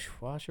 it's like, Yeah.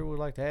 well, I sure would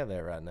like to have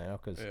that right now.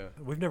 Because yeah.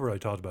 We've never really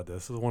talked about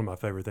this. This is one of my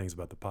favorite things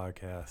about the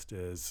podcast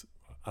is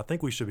I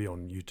think we should be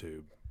on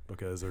YouTube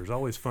because there's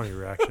always funny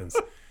reactions.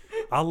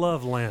 I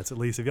love Lance, at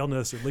least. If y'all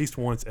notice, at least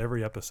once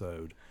every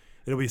episode,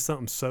 it'll be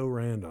something so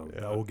random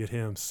that will get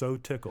him so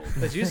tickled.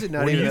 That's usually not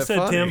When even you that said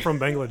funny. Tim from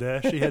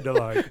Bangladesh, he had to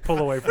like pull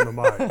away from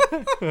the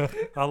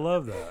mic. I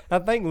love that. I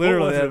think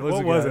literally that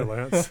what was it,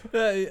 Lance?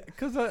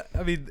 Because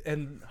I mean,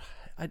 and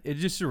it's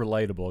just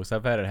relatable because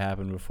I've had it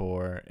happen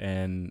before,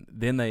 and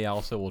then they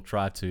also will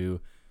try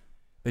to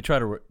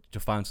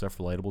find stuff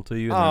relatable to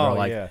you. And Oh, they're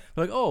like, yeah.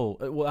 they're like, oh,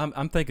 well,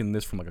 I'm thinking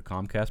this from like a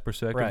Comcast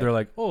perspective. Right. They're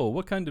like, oh,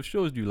 what kind of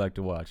shows do you like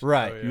to watch?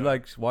 Right. Oh, You yeah.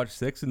 like to watch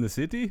Sex in the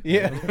City?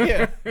 Yeah,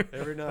 yeah.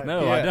 Every night.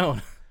 No, I Yeah.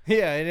 don't.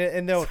 Yeah,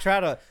 and they'll try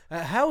to.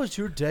 How has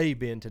your day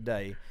been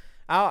today?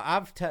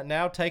 I've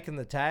now taken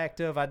the tact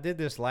of. I did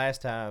this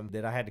last time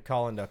that I had to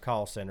call into a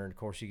call center, and of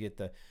course you get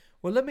the.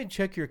 Well, let me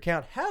check your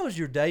account. How has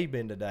your day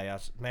been today? I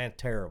said, man,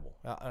 terrible.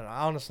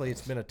 Honestly,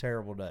 it's been a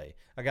terrible day.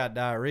 I got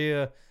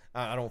diarrhea.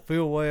 I don't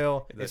feel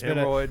well. The It's been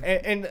hemorrhoid.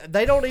 and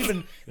they don't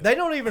even.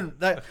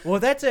 Well,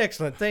 that's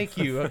excellent. Thank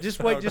you.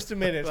 Just wait just a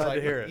minute. It's Glad to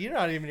like, hear it. you're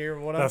not even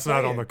hearing what That's I'm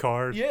saying. not on the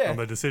card, Yeah. on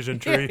the decision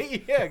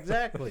tree. Yeah,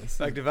 exactly. In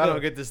fact, if I don't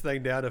get this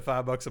thing down to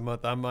 $5 a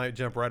month, I might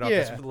jump right off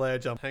Yeah. this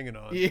ledge I'm hanging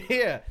on.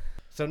 Yeah.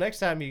 So next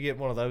time you get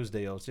one of those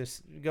deals,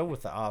 just go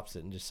with the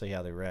opposite and just see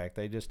how they react.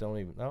 They just don't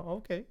even. Oh,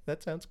 okay,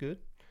 that sounds good.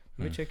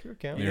 Let me check your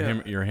account.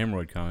 Your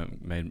hemorrhoid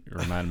comment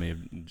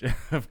reminded me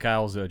of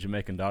Kyle's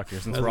Jamaican doctor.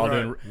 Since That's we're all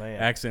right, doing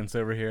man. accents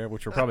over here,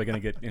 which we're probably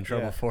going to get in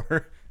trouble Yeah.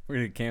 for. We're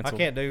going to get I canceled.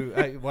 can't do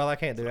I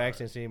can't do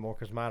accents anymore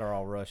because mine are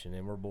all Russian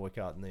and we're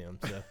boycotting them.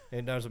 So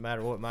it doesn't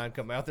matter what mine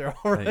come out, they're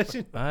all Hey,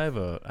 Russian. I have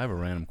a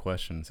random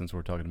question since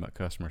we're talking about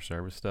customer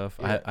service stuff.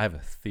 Yeah. I have a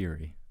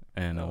theory,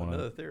 and I Oh, want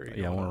another theory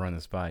Yeah, I going want to on. run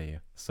this by you.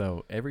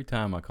 So every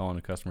time I call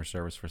into customer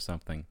service for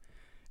something,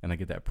 and I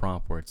get that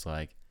prompt where it's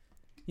like,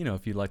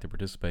 if you'd like to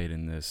participate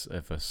in this,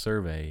 if a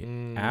survey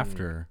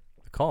after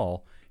the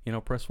call,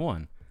 press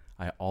 1.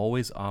 I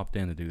always opt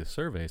in to do the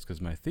surveys because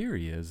my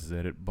theory is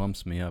that it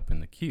bumps me up in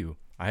the queue.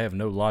 I have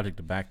no logic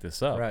to back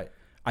this up. Right.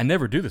 I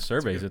never do the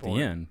surveys good at point.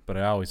 the end, but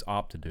I always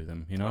opt to do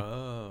them.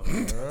 Oh,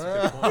 that's a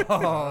good point.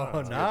 Oh, That's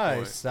a good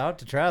nice. I'll have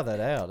to try that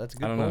out. That's a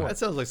good I don't know. point. That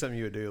sounds like something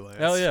you would do, Lance.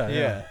 Hell yeah,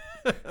 Yeah.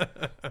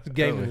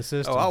 Game in the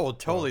system. Oh, I will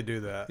totally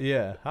do that.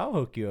 Yeah, I'll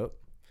hook you up.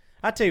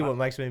 I tell you what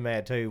makes me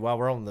mad too. While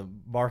we're on the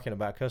barking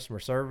about customer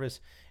service,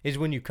 is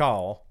when you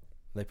call,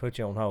 they put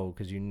you on hold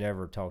because you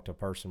never talk to a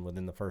person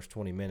within the first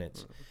 20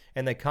 minutes,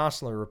 and they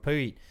constantly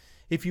repeat,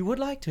 "If you would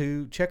like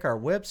to check our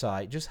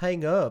website, just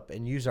hang up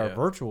and use our Yeah.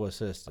 virtual A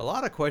assistant."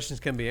 lot of questions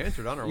can be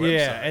answered on our website.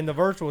 Yeah, and the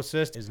virtual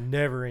assistant is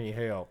never any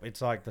help.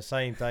 It's like the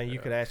same thing. You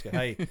could ask it,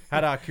 "Hey,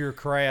 how do I cure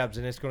crabs?"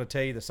 and it's going to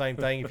tell you the same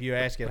thing if you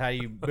ask it, "How do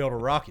you build a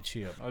rocket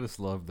ship?" I just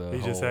love the He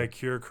just whole- had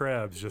cure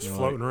crabs just You know,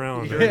 floating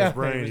around there Yeah, in his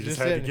brain. it He was just just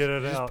had to in- get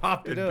it just out.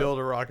 popped It'd it up. build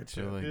a rocket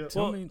ship. They're like,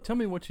 Yeah. tell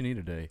me what you need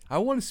today. I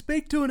want to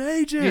speak to an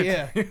agent.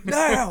 Yeah,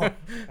 now.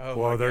 Oh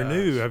Well, my they're gosh.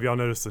 new. Have y'all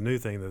noticed the new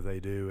thing that they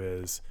do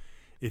is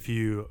if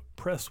you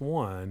press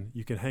 1,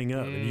 you can hang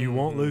up and you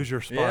won't lose your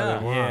spot Yeah,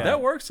 in line. yeah.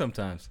 that works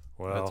sometimes.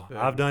 Well, That's big.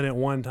 I've done it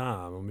one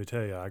time. Let me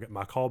tell you,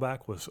 my callback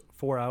was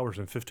 4 hours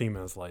and 15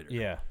 minutes later.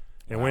 Yeah.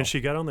 And when she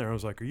got on there, I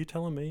was like, "Are you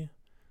telling me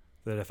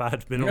that if I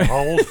had been on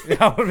hold,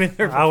 I would have been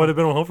there. I would have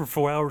been on hold for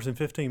 4 hours and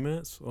 15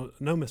 minutes?" Well,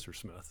 no, Mr.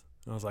 Smith.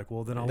 And I was like,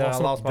 "Well, then I Then I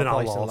lost, lost my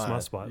place in my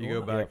line. spot." in You go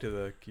line." back to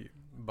the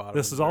bottom.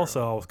 This of is the also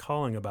barrel. I was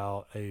calling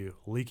about a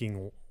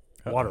leaking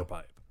water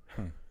pipe,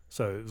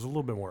 so it was a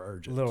little bit more A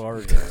urgent. little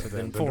urgent than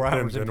than- 4 than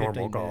hours the and normal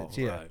 15 call, minutes.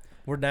 Yeah. right.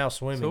 We're now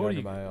swimming So what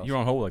under my house. you're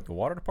on hold like the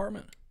water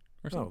department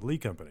or No, something? Lee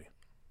Company.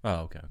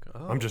 Oh, okay.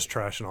 I'm just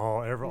trashing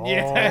all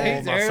Yeah,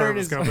 he's my airing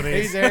service his,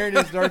 companies. he's airing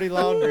his dirty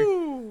laundry.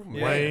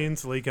 Yeah.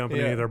 Wayne's, Lee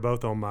Company, Yeah. they're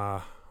both on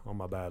my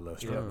bad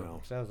list Yeah. right now.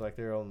 Sounds like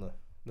they're on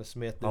the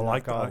Smith. I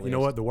like that. You know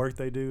what? The work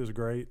they do is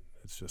great.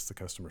 It's just the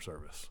customer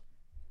service.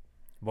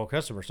 Well,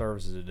 customer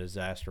service is a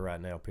disaster right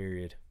now.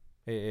 Period.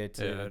 It's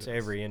Yeah, it is.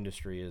 every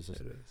industry is.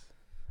 It is.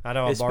 I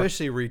know.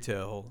 Especially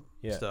retail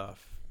Yeah.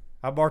 stuff.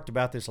 I barked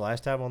about this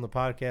last time on the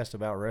podcast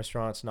about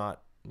restaurants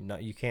not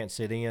you can't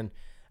sit in.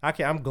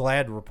 I'm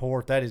glad to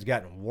report that has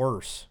gotten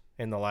worse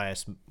in the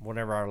last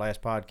whenever our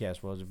last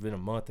podcast was. It's been a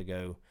month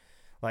ago.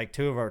 Like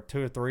two or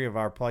three of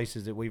our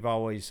places that we've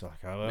always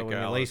like, oh, well, we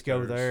can at least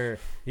go McAllister's. there.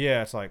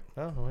 Yeah, it's like,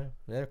 oh well,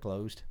 they're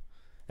closed.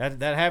 That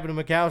happened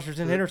to McAllister's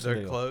in They're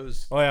Hendersonville.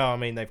 closed. Well, I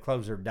mean they've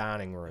closed their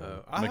dining room.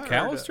 I heard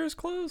McAllister's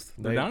closed?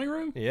 The They- dining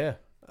room? Yeah,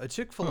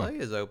 Chick-fil-A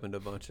has opened a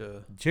bunch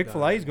of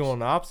Chick-fil-A's diners. going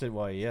the opposite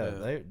way. Yeah,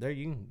 Yeah. they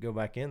you can go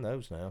back in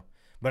those now.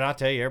 But I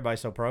tell you, everybody's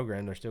so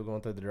programmed, they're still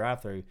going through the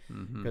drive-through.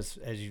 Because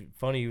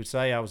funny you would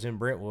say, I was in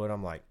Brentwood.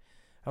 I'm like,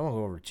 I want to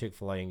go over to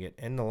Chick-fil-A and get.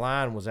 And the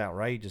line was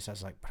outrageous. I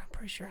was like, but I'm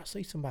pretty sure I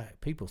see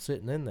people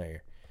sitting in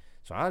there.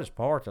 So I just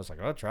parked. I was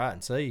like, I'll try it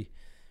and see.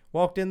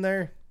 Walked in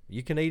there.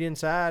 You can eat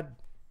inside.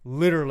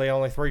 Literally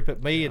only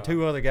me and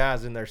 2 other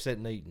guys in there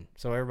sitting eating.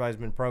 So everybody's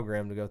been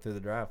programmed to go through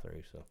the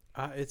drive-through. So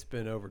It's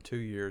been over 2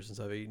 years since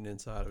I've eaten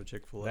inside of a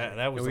Chick-fil-A.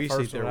 that was we the used to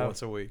eat first there one.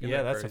 once a week. Isn't Yeah,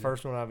 that that's the crazy?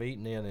 first one I've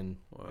eaten in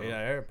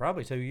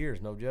probably 2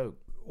 years. No joke.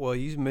 Well,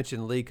 you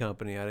mentioned Lee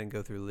Company. I didn't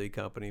go through Lee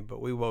Company,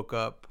 but we woke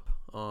up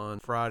on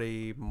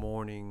Friday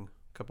morning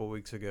a couple of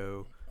weeks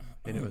ago,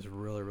 and it was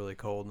really, really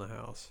cold in the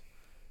house.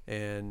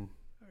 And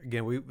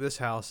again, this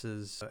house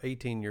is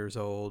 18 years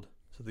old,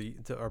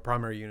 so our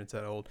primary unit's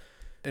that old.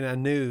 And I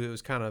knew it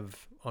was kind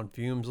of on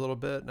fumes a little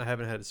bit, and I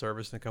haven't had a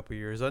service in a couple of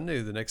years. I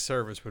knew the next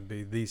service would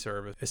be the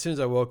service. As soon as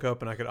I woke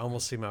up and I could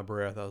almost see my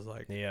breath, I was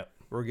like, Yeah.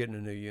 we're getting a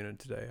new unit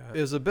today.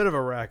 It was a bit of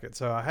a racket,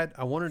 so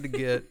I wanted to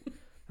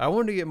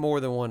get more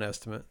than one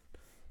estimate.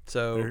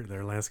 So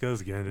There Lance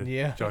goes again.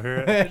 Yeah. Did y'all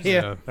hear it?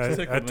 Yeah.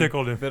 I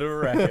tickled him. Bit of a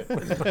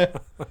racket.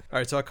 all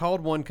right, so I called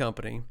one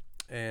company,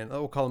 and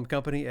we'll call them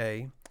Company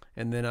A,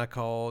 and then I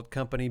called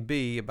Company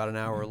B about an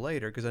hour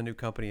later because I knew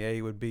Company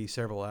A would be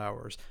several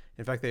hours.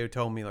 In fact, they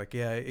told me, like,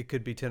 yeah, it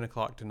could be 10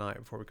 o'clock tonight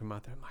before we come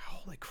out there. I'm like,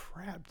 holy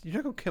crap, you're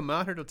not going to come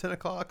out here till 10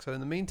 o'clock? So in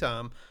the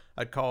meantime,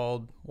 I'd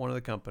called one of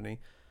the company,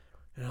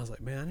 and I was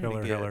like, man, I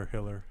need to get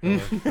Hiller.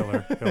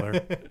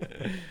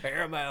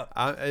 Paramount.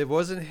 it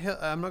wasn't,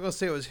 I'm not going to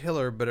say it was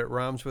Hiller, but it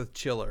rhymes with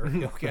chiller.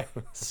 Okay.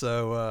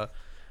 So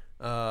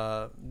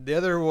the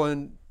other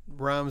one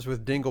rhymes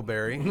with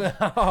Dingleberry.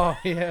 Oh,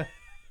 yeah.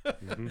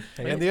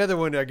 And the other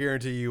one, I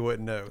guarantee you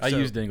wouldn't know. I So-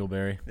 use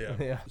Dingleberry. Yeah.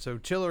 Yeah. So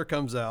Chiller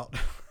comes out,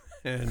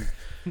 and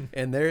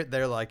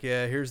they're like,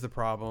 yeah, here's the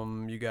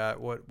problem. You got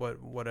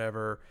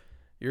whatever.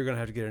 You're gonna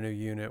have to get a new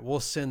unit. We'll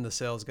send the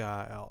sales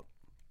guy out.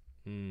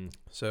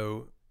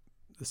 So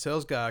the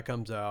sales guy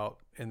comes out,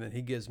 and then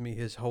he gives me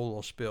his whole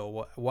little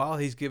spiel. While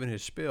he's giving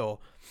his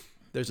spiel,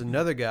 there's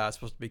another guy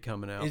supposed to be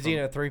coming out. Is he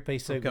in a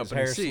 3-piece suit with his Company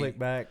hair C. slicked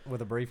back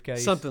with a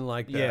briefcase? Something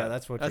like that. Yeah,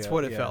 that's what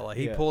it felt like.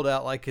 He yeah. pulled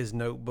out like his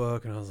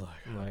notebook, and I was like,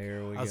 Well,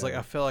 here we I was go. like,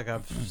 I feel like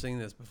I've seen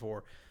this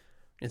before.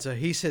 And so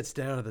he sits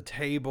down at the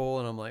table,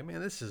 and I'm like,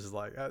 man, this is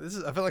like, I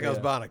feel like I was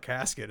Yeah. buying a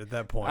casket at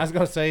that point. I was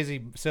gonna say, is he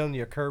selling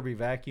you a Kirby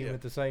vacuum Yeah. at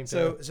the same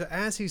So time?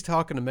 as he's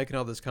talking and making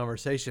all this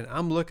conversation,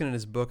 I'm looking at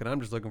his book, and I'm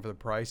just looking for the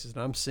prices,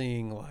 and I'm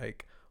seeing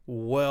like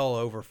well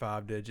over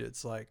 5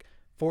 digits, like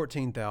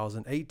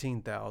 14,000,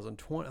 18,000,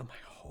 20. I'm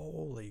like,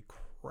 holy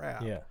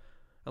crap. Yeah.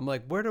 I'm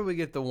like, where do we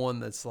get the one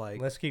that's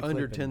like Let's keep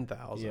under flipping.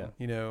 10,000? Yeah.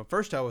 You know,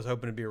 first I was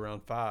hoping to be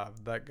around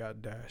 5. That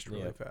got dashed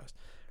really Yeah. fast.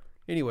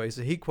 Anyway,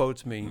 so he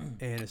quotes me,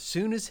 and as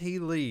soon as he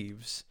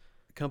leaves,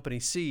 Company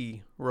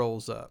C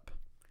rolls up.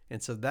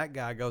 And so that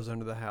guy goes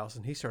under the house,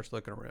 and he starts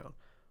looking around.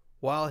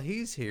 While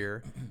he's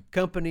here,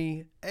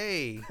 Company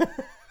A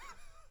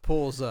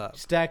pulls up.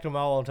 Stacked them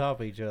all on top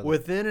of each other.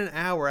 Within an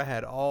hour, I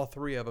had all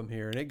 3 of them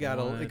here, and it got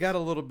a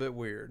little bit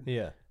weird.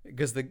 yeah.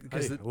 Because Hey,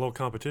 a little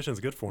competition's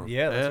good for him.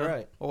 Yeah, that's yeah.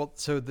 right. Well,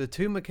 so the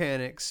 2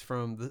 mechanics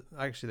from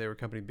actually they were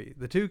Company B.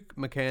 The 2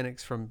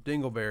 mechanics from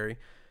Dingleberry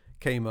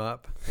came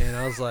up, and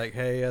I was like,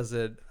 "Hey," I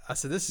said,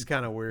 "This is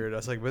kind of weird." I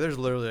was like, "But there's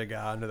literally a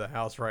guy under the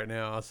house right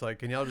now." I was like,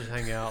 "Can y'all just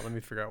hang out? Let me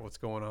figure out what's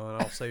going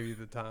on. I'll save you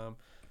the time."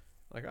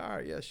 Like, all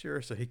right, yeah,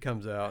 sure. So he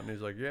comes out, and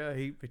he's like, "Yeah."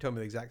 He told me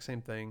the exact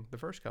same thing the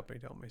first company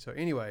told me. So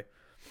anyway,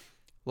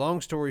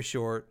 long story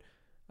short,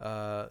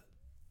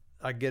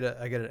 I get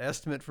an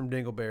estimate from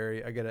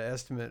Dingleberry. I get an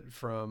estimate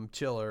from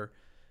Chiller.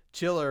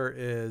 Chiller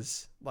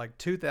is like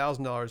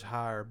 $2,000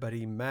 higher, but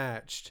he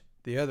matched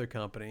the other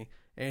company,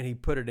 and he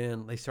put it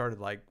in. They started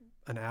like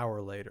an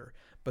hour later,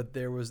 but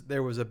there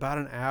was about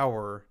an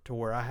hour to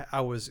where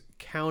I was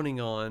counting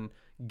on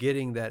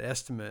getting that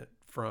estimate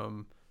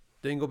from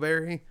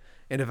Dingleberry.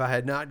 And if I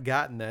had not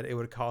gotten that, it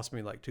would have cost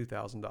me like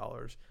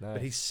 $2,000. But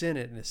he Nice. sent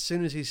it, and as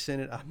soon as he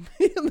sent it, I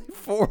immediately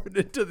forwarded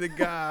it to the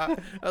guy.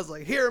 I was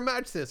like, "Here,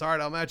 match this. All right,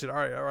 I'll match it. All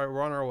right,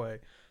 we're on our way."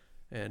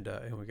 And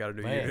we got to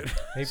do Man,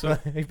 unit.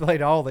 he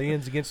played all the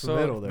ends against the So,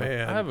 middle there.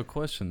 Man, I have a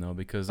question though,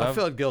 because I I've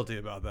felt guilty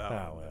about that.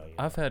 Oh, one. well, yeah.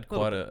 I've had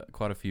quite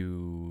a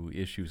few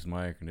issues with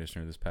my air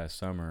conditioner this past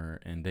summer,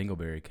 and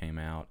Dingleberry came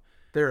out.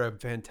 They're a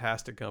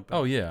fantastic company.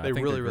 Oh yeah, they I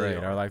think really, they're really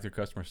great. are. I like their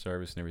customer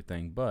service and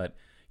everything. But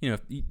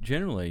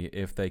generally,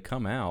 if they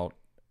come out,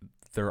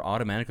 they're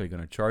automatically going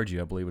to charge you.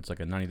 I believe it's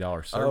like a $90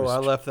 service. Oh, I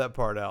left that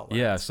part out.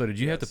 Yeah. So did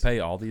you have to Yes. pay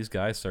all these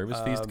guys service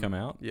fees to come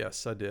out?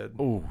 Yes, I did.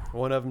 Oh,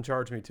 One of them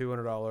charged me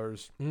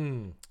 $200.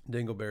 Mm.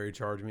 Dingleberry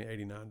charged me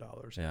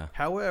 $89. yeah.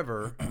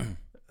 However,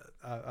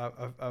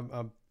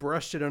 I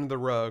brushed it under the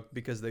rug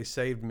because they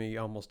saved me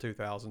almost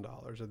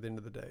 $2,000 at the end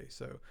of the day.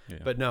 So, Yeah.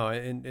 but no,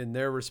 in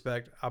their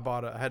respect, I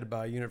had to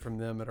buy a unit from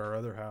them at our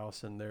other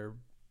house, and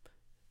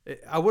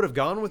I would have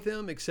gone with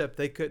them, except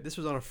they could. This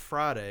was on a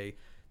Friday.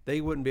 They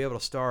wouldn't be able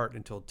to start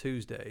until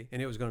Tuesday,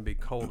 and it was going to be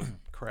cold as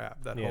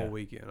crap that Yeah. whole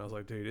weekend. I was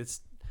like, dude,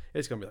 it's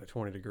going to be like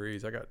 20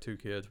 degrees. I got 2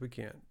 kids. We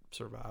can't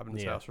survive in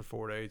this Yeah. house for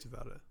 4 days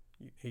without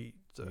heat.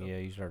 So. Yeah,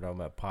 you start talking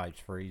about pipes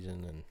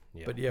freezing and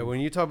yeah. But yeah, when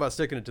you talk about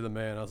sticking it to the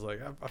man, I was like,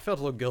 I felt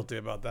a little guilty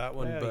about that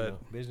one. Well, but you know,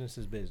 business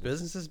is business.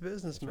 business is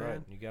business, That's man.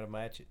 right. You got to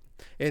match it.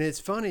 And it's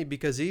funny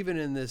because even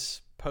in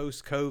this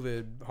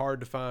post-COVID, hard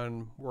to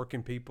find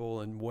working people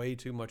and way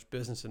too much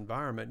business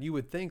environment, you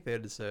would think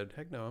they'd have said,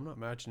 heck no, I'm not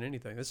matching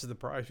anything. This is the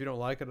price. If you don't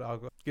like it, I'll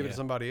give it Yeah. to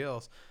somebody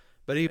else.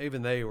 But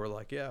even they were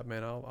like, yeah,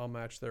 man, I'll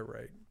match their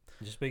rate.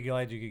 Just be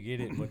glad you could get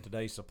it with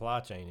today's supply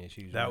chain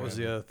issues. That we're was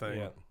the having. other thing.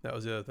 Yeah. That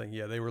was the other thing.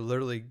 Yeah, they were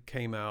literally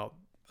came out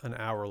an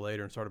hour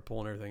later and started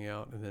pulling everything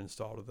out and then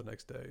installed it the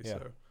next day. Yeah.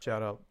 So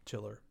shout out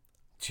Chiller.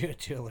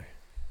 Chiller.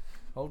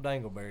 Old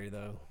Dangleberry,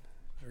 though.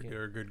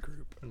 They're a good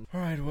group. All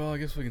right, well, I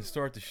guess we can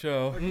start the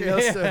show. Yeah,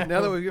 let's,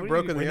 now that we've What do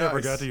broken We the never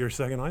ice. got to your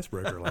second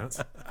icebreaker, Lance.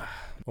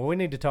 Well, we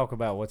need to talk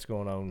about what's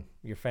going on,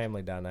 your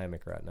family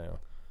dynamic right now.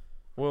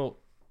 Well,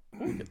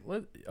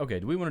 okay,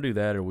 do we want to do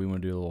that or we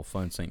want to do a little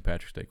fun St.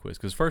 Patrick's Day quiz?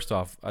 Because first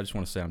off, I just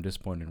want to say I'm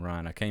disappointed in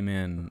Ryan. I came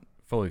in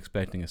fully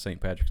expecting a St.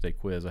 Patrick's Day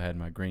quiz. I had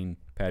my green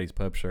Patty's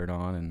Pub shirt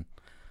on, and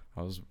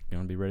I was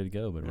going to be ready to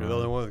go. But You're the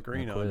only one with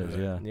green no on. quiz,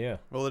 today. yeah. Yeah.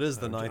 Well, it is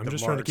the 9th I'm of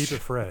just March. trying to keep it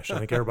fresh. I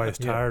think everybody's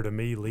Yeah. tired of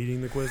me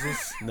leading the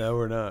quizzes. No,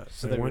 we're not.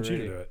 So they I want were you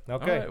to ready. do it.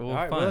 Okay. All right,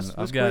 well, fine. let's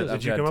I've got- quiz I've it.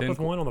 Did you got come up 10 with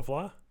one on the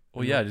fly?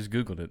 Well, yeah, I just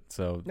Googled it.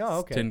 So No,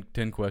 it's okay.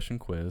 10 question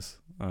quiz.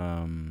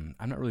 I'm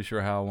not really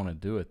sure how I want to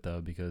do it,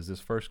 though, because this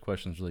first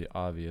question is really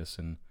obvious,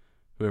 and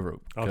whoever it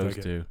I'll goes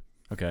take to.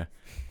 Okay.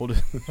 We'll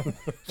just,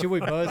 Should we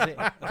buzz in?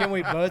 Can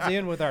we buzz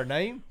in with our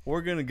name?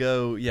 we're going to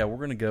go, we're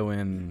going to go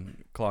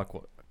in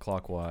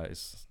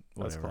clockwise.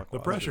 That's Whatever. The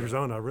clockwise. pressure's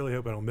on. I really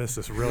hope I don't miss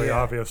this really Yeah.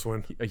 obvious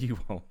one. You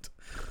won't.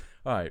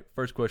 All right.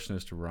 First question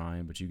is to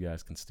Ryan, but you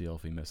guys can steal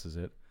if he misses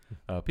it.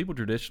 People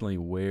traditionally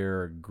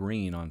wear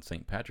green on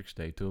St. Patrick's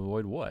Day to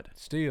avoid what?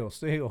 Still.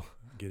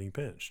 Getting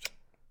pinched.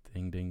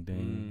 Ding, ding,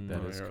 ding.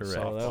 That oh, is you're a correct.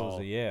 So that was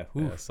a Yeah,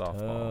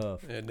 softball.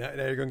 tough. And now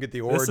you're going to get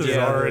the This origin. is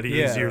Yeah. already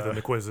Yeah. easier than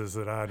the quizzes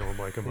that I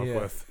normally come Yeah.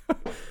 up with.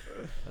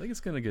 I think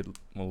it's going to get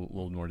a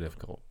little more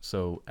difficult.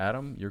 So,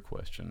 Adam, your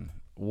question.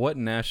 What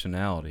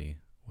nationality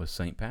was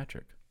St.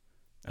 Patrick?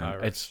 And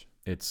Irish.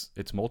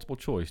 It's multiple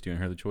choice. Do you want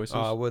to hear the choices?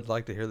 I would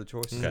like to hear the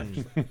choices.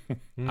 Okay.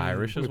 Mm.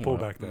 Irish Let is me pull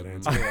one. back that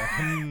answer.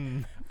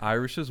 Mm.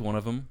 Irish is one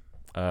of them.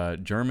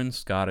 German,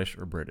 Scottish,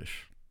 or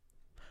British.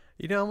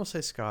 You know, I'm going to say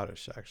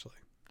Scottish, actually.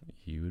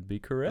 You would be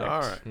correct.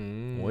 All right.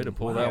 Mm. Way to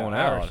pull Wow, that one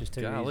Irish out. is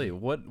too Golly, easy.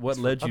 what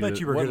led I you? bet to,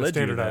 you were what good at led you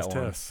to standardized that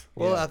one? tests.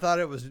 Well, Yeah. I thought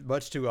it was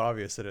much too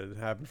obvious that it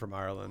happened from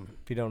Ireland.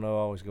 If you don't know,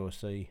 always go with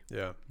C.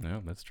 Yeah,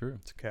 No, that's true.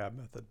 it's a cab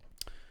method.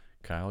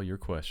 Kyle, your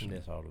question.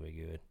 This ought to be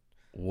good.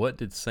 What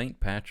did St.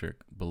 Patrick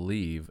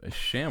believe a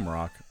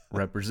shamrock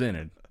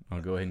represented?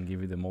 I'll go ahead and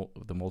give you the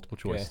multiple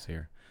choices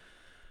here.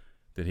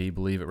 Did he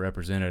believe it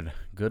represented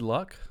good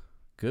luck,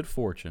 good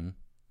fortune,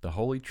 the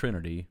Holy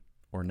Trinity,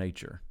 or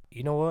nature?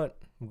 You know what?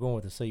 I'm going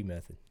with the C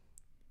method.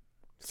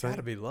 It's got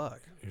to be luck.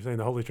 You're saying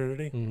the Holy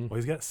Trinity? Mhm. Well,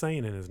 he's got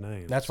Saint in his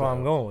name. That's why I'm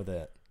so going with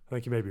that. I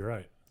think you may be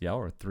right. Y'all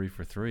are 3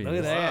 for 3. Look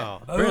at that.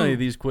 Wow. Apparently,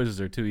 these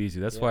quizzes are too easy.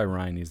 That's Yeah. why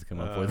Ryan needs to come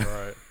up with it.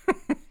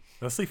 Right.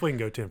 Let's see if we can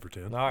go 10 for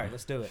 10. All right,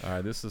 let's do it. All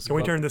right, this is. Can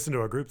we turn this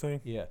into a group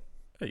thing? Yeah.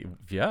 Hey,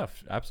 yeah,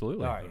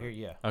 absolutely. All right, here,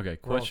 yeah. Okay,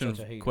 We're on such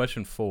a heat.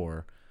 question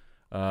 4.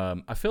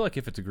 I feel like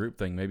if it's a group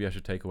thing, maybe I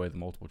should take away the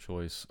multiple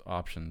choice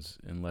options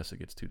unless it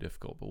gets too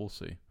difficult, but we'll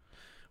see.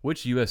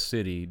 Which U.S.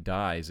 city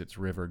dyes its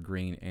river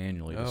green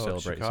annually to Oh,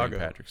 celebrate Chicago. St.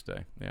 Patrick's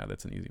Day? Yeah,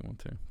 that's an easy one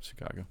too.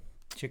 Chicago.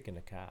 Chicken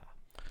a car.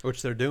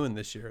 Which they're doing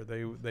this year.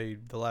 They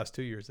the last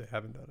 2 years they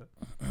haven't done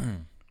it.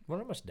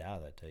 Wonder how much dye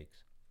that takes.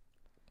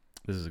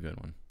 This is a good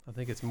one. I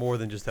think it's more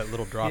than just that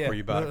little dropper Yeah.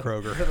 you buy at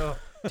Kroger.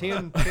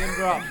 10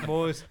 drops,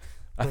 boys.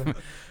 I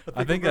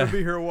think we're gonna be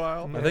here a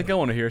while. I think I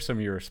want to hear some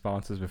of your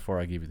responses before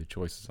I give you the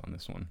choices on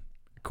this one.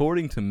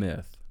 According to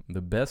myth,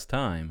 the best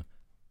time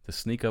to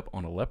sneak up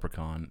on a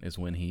leprechaun is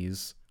when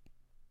he's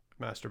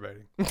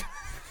Masturbating.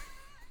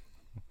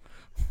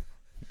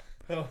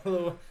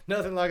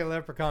 Nothing like a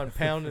leprechaun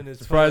pounding his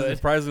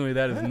surprisingly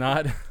that is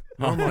not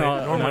Normally,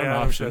 not normally an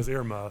Adam option. says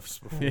earmuffs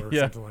before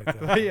Yeah. something like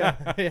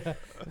that.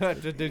 yeah.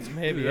 Just do some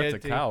heavy That's a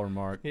editing. cow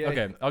remark. Yeah.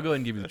 Okay, I'll go ahead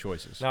and give you the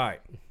choices. All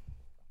right.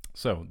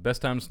 So,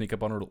 best time to sneak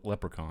up on a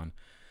leprechaun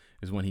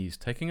is when he's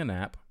taking a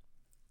nap,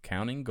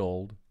 counting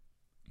gold,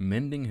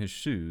 mending his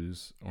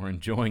shoes, or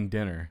enjoying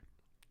dinner.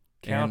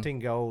 Counting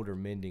gold or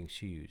mending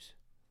shoes.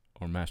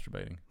 Or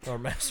masturbating. Or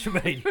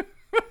masturbating.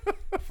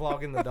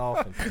 Flogging the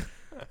dolphin.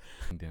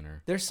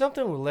 Dinner. There's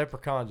something with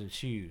leprechauns and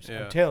shoes.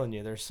 Yeah. I'm telling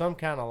you, there's some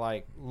kind of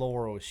like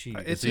lore with shoes.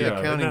 It's he either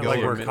a- counting isn't that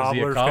like gold where or Is he a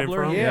cobblers came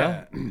cobbler? from?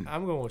 yeah.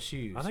 I'm going with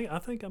shoes. I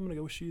think I'm gonna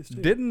go with shoes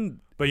too. Didn't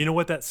But you know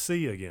what? That's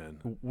C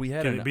again. we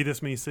had Can an it be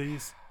this many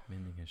C's?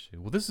 mending his shoe?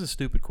 Well, this is a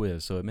stupid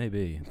quiz, so it may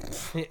be.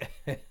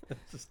 I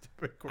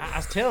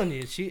was telling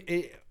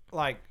you,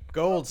 like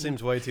Gold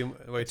seems way too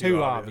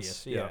too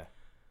obvious. Yeah.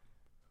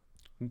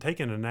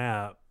 Taking a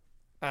nap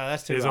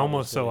That's too is obvious.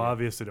 almost so yeah.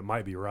 obvious that it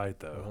might be right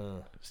though.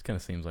 Uh-huh. Just kind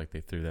of seems like they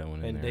threw that one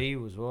in And there. D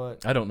was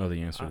what? I don't know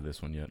the answer to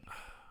this one yet.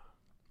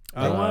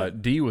 You know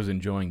what? D was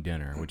enjoying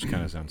dinner, which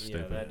kind of sounds Yeah,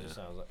 stupid. that just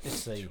sounds like it's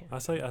C. I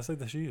say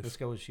the shoes. Let's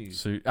go with shoes.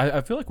 So I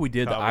feel like we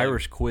did the Cobbler.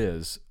 Irish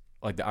quiz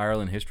like the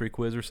Ireland history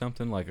quiz or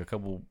something, like a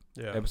couple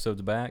Yeah.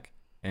 episodes back,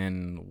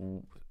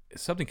 and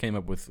something came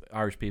up with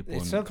Irish people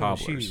It's and something with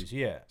cobblers. shoes,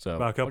 yeah. So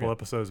About a couple okay.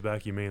 episodes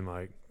back, you mean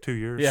like 2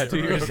 years? Yeah, 2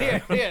 years Okay.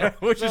 ago. Yeah,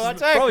 Which So is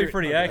that's probably accurate.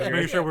 pretty Just accurate.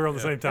 making sure we're on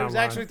the same It was timeline.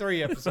 actually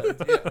 3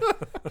 episodes.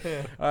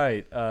 Yeah. All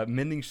right,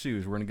 mending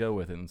shoes. We're gonna go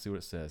with it and see what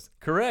it says.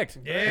 Correct.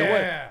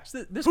 Yeah.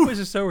 This quiz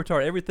is so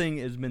retarded. Everything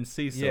has been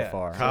C so Yeah.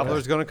 far.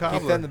 Cobbler's gonna Keep that in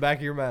cobbler. the back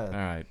of your mind. All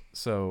right.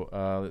 So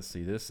let's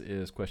see. This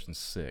is question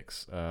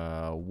 6.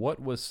 What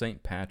was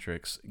St.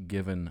 Patrick's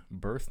given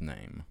birth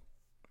name?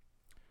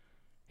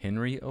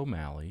 Henry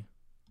O'Malley,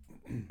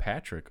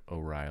 Patrick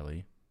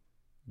O'Reilly,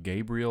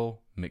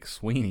 Gabriel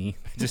McSweeney.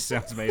 That just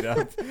sounds made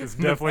up. It's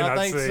definitely I not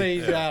think C.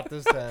 C's out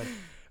this time.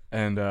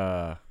 And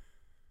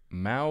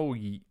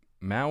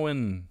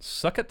Mowen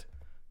Suckett.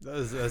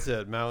 That's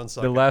it. Mountain The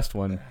sucker. last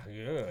one.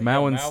 Yeah.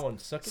 Mowen Mowen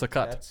suck it. Succut.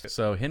 That's-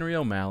 So Henry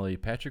O'Malley,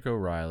 Patrick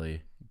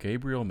O'Reilly,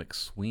 Gabriel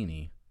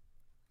McSweeney,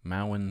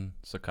 Mowen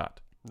Succut.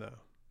 No.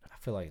 I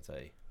feel like it's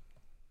A.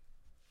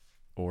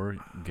 Or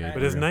Gabriel.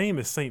 But his name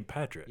is St.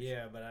 Patrick.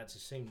 Yeah, but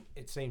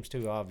it seems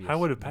too obvious. How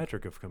would a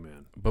Patrick have come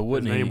in? But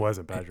wouldn't His name he?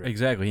 wasn't Patrick.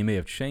 Exactly. He may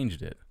have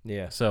changed it.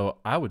 Yeah. So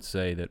I would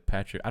say that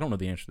Patrick. I don't know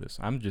the answer to this.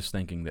 I'm just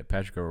thinking that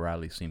Patrick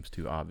O'Reilly seems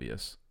too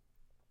obvious.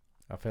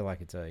 I feel like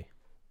it's A.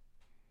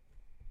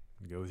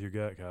 Go with your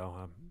gut,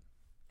 Kyle.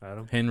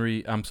 Adam?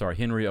 Henry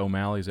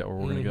O'Malley. Is that where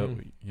we're gonna go?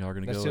 Mhm. Y'all are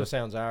gonna That go? still With?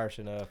 sounds Irish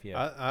enough.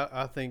 Yeah.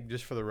 I think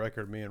just for the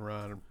record, me and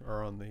Ryan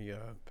are on the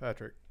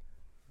Patrick.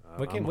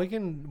 we can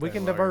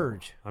bandwagon.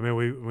 diverge. I mean,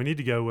 we need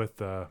to go with.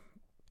 Man,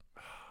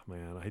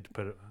 I hate to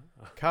put it.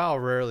 Kyle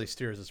rarely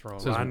steers us wrong.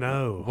 Says- I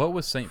know. What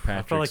was St.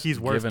 Patrick's feel like he's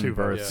worth given 2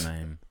 birth votes.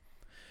 name?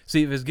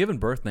 See, if his given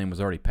birth name was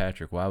already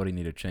Patrick, why would he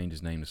need to change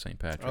his name to St.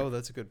 Patrick? Oh,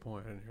 that's a good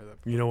point. I didn't hear that.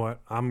 You know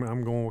what? I'm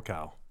going with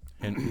Kyle.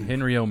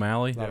 Henry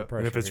O'Malley. A lot of Yeah. pressure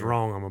And if it's here.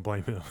 wrong, I'm gonna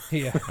blame him.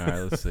 Yeah. All right,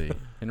 let's see.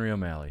 Henry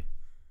O'Malley.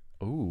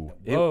 Ooh,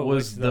 it Whoa,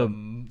 was it's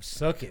the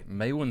suck it.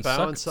 Maywin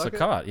Bowen Suckett?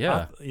 Succat.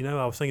 Yeah.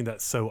 I was thinking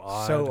that's so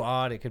odd. So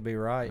odd it could be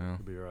right. Yeah.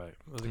 Could be right,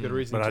 That was a good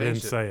reason. but to I didn't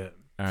change it. say it.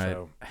 All right.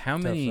 So How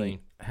Tough many scene.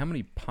 how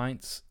many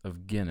pints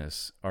of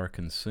Guinness are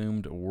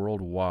consumed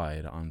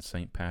worldwide on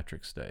St.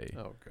 Patrick's Day?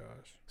 Oh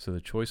gosh. So the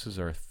choices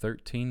are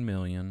 13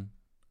 million,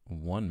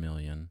 1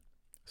 million,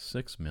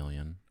 6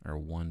 million, or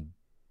 $1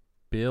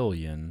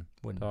 billion.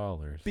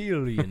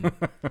 Billion.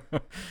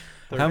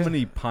 How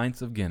many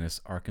pints of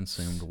Guinness are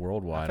consumed I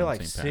worldwide feel on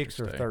like St. 6 Patrick's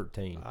or Day?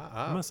 13.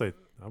 I'm gonna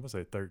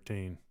say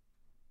 13.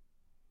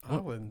 I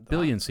wouldn't.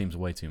 Billion seems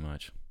way too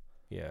much.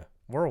 Yeah.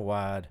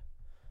 Worldwide.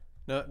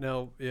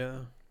 No. Yeah.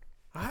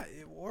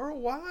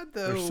 Worldwide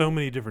though. There's so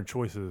many different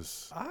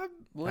choices. I'm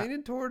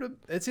leaning toward a.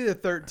 It's either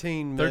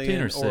 13 13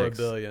 million or or a 6.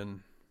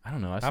 billion. I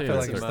don't know. I say feel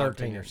it's like it's in my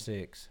 13 opinion. or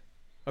 6.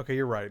 Okay,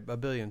 you're right. A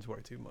billion's way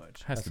too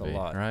much. has That's to a be,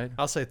 lot. right?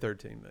 I'll say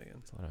 13 million.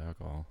 It's a lot of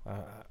alcohol. I,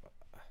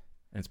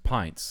 And it's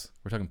pints.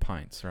 We're talking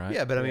pints, right?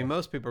 Yeah, but I Yeah. mean,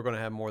 most people are going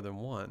to have more than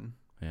one.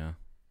 Yeah.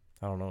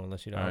 I don't know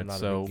unless you know. All I'm right, not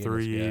so a big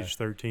 3 Guinness each,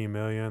 13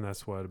 million.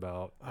 That's what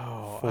about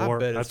Oh, 4. I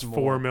bet That's it's 4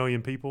 more.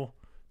 million people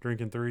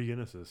drinking 3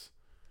 Guinnesses.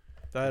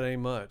 That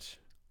ain't much.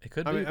 It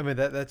could I be mean,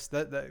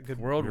 that could.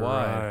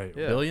 worldwide. right.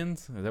 Yeah.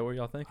 Billions? Is that what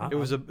y'all think? It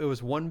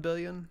was 1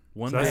 billion.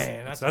 One So that's,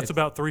 billion. Man, that's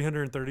about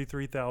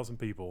 333,000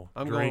 people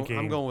I'm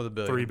drinking going with a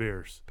billion. 3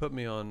 beers. Put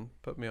me on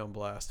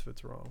blast if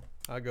it's wrong.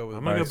 I go with.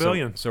 I'm a gonna billion. go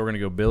billion. So we're gonna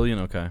go billion.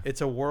 Okay.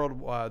 It's a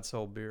worldwide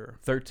sold beer.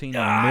 13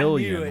 I knew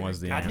million it.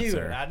 was the I knew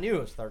answer. it. I knew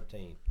it was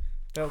 13.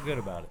 Felt good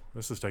about it.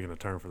 This is taking a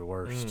turn for the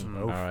worst.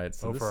 Mm. All right.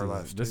 So for our this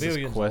last is, this two. is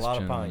Billions, a lot of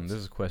question. pints.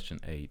 This is question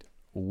 8.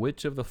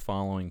 Which of the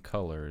following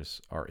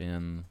colors are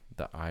in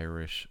the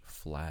Irish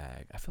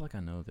flag? I feel like I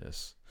know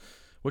this.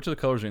 Which of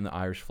the colors are in the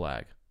Irish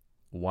flag?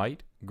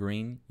 White,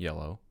 green,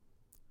 yellow.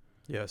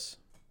 Yes.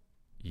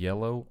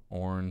 Yellow,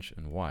 orange,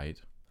 and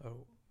white.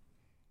 Oh.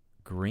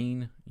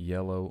 Green,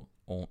 yellow,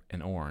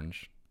 and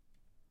orange.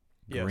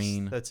 Yes.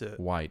 Green, That's it.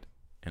 white,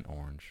 and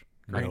orange.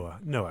 Green.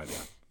 No idea.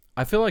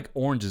 I feel like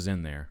orange is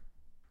in there.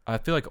 I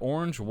feel like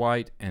orange,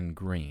 white, and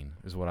green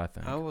is what I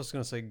think. I was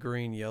gonna say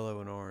green, yellow,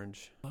 and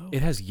orange.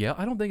 It has yellow.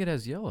 I don't think it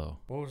has yellow.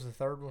 What was the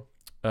third one?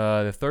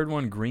 The third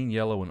one, green,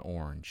 yellow, and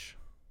orange.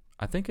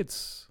 I think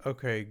it's.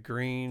 Okay,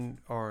 green,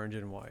 orange,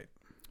 and white.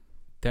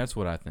 That's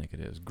what I think it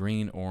is.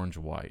 Green, orange,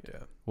 white.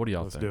 Yeah. What do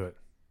y'all Let's think? do it.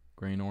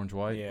 Green, orange,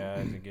 white. Yeah,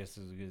 I guess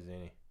as good as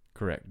any.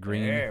 Correct.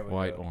 Green, There we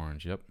white, go.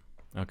 orange. Yep.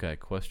 Okay.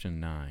 Question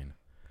 9.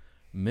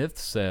 Myth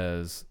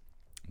says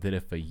that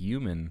if a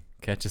human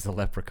catches a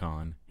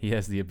leprechaun, he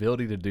has the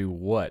ability to do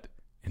what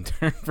in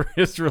turn for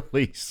his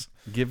release?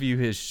 Give you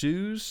his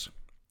shoes,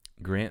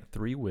 grant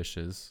 3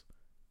 wishes,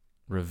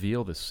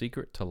 reveal the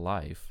secret to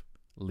life,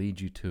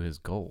 lead you to his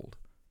gold.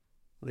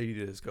 Lead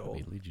you to his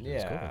goal. Lead you to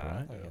his Yeah, gold, I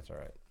right? think that's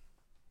right.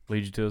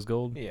 Lead you to his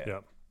gold? Yeah.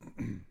 Yep.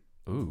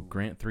 Ooh,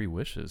 grant 3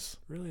 wishes.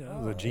 Really? That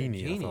Oh, was a genie.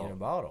 I Genie in thought. a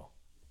bottle.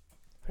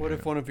 What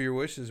if one of your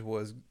wishes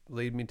was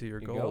lead me to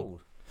your Your goal,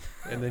 gold.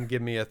 and then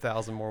give me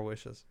 1,000 more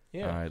wishes?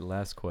 Yeah. All right,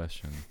 last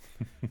question.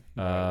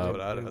 That's what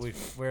I'd ask.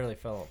 We've rarely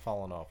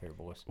fallen off here,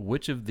 boys.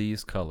 Which of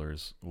these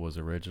colors was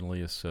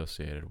originally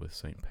associated with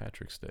St.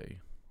 Patrick's Day?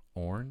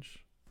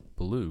 Orange,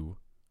 blue,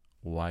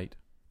 white,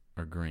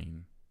 or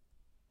green?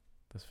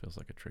 This feels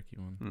like a tricky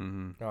one.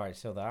 Mm-hmm. All right,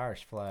 so the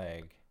Irish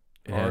flag,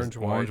 It has Orange,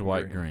 white, orange, and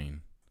white, green.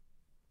 green.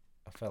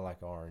 I felt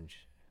like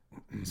orange.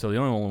 So the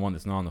only one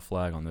that's not on the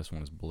flag on this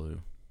one is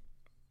blue.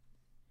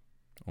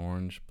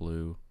 Orange,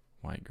 blue,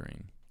 white,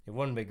 green. It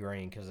wouldn't be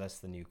green because that's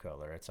the new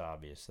color. It's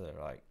obvious. They're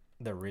like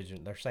the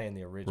original. They're saying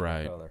the original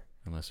Right. color.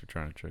 Unless they're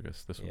trying to trick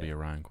us. This would be Yeah. a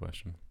Ryan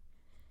question.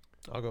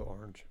 I'll go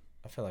orange.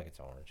 I feel like it's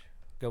orange.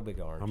 Go big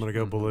orange. I'm gonna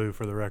go Mhm. blue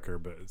for the record,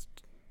 but it's,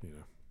 you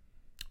know,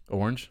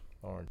 Orange?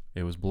 Orange.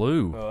 It was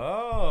blue.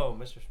 Oh,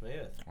 Mr.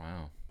 Smith.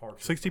 Wow.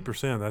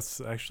 60%.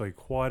 That's actually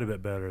quite a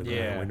bit better than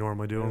Yeah. we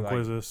normally do on Like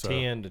quizzes. So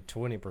 10 to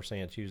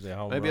 20% usually a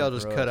home Maybe run I'll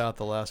just for cut us. out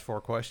the last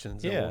 4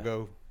 questions and Yeah. we'll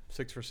go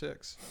 6 for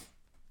 6.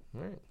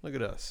 All right. Look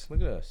at us.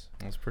 Look at us.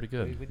 That's pretty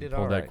good. We did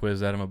Pulled all that right.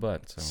 quiz out of my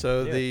butt. So,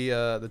 So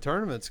Yeah. the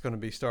tournament's going to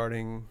be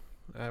starting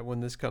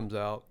when this comes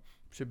out.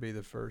 Should be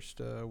the first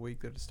week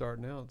that it's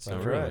starting out. So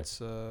That's right. It's,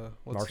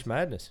 what's March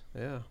Madness.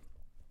 yeah.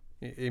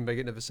 Anybody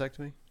getting a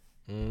vasectomy?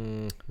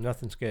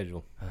 Nothing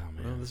scheduled. oh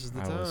man, Well, this is the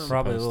I was time.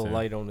 Probably a supposed little to.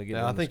 late on to get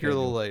Yeah, on I the think you're a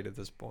little schedule. late at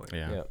this point.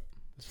 Yeah. Yeah.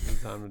 This is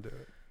the time to do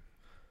it.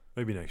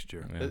 maybe next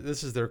year. Yeah.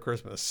 This is their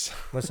Christmas.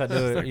 Unless I do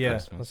it, Like yeah.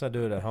 Christmas. Unless I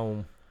do it at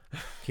home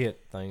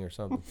kit thing or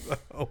something.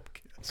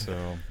 Okay.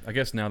 So I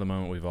guess now the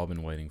moment we've all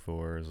been waiting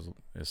for is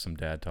some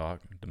dad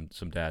talk,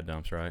 some dad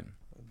dumps, right?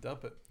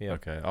 Dump it. Yeah.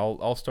 Okay,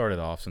 I'll start it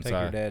off since Take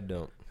your dad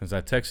dump. since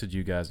I texted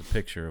you guys a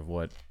picture of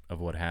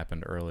what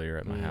happened earlier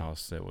at my Mm.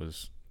 house. That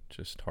was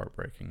just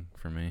heartbreaking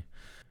for me.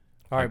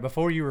 All right,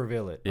 before you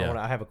reveal it, Yeah.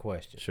 I have a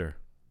question. Sure.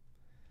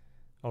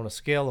 On a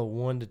scale of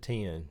 1 to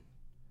 10,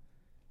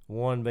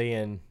 1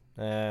 being,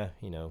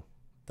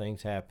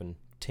 things happen,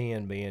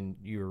 10 being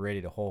you were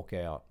ready to Hulk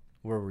out,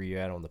 where were you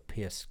at on the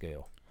piss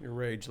scale? Your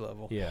rage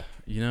level. Yeah.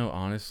 You know,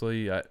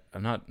 honestly,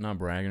 I'm not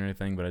bragging or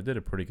anything, but I did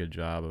a pretty good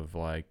job of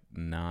like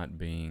not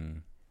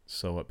being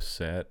so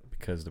upset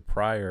because the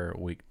prior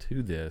week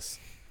to this,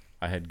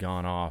 I had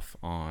gone off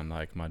on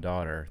like my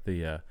daughter,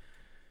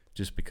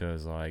 just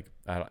because like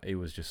it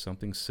was just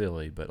something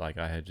silly, but like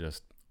I had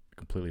just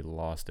completely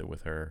lost it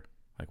with her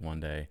like one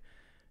day,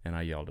 and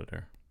I yelled at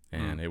her,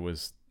 and it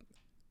was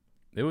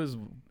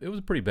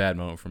a pretty bad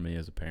moment for me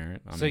as a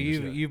parent. I So mean,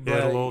 you just- you You had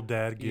a bled, little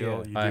dad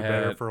guilt. Yeah. You do I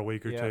better had- for a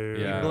week or yeah. two.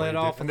 You know, bled you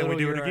off do- a and then we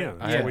do little, it you're again.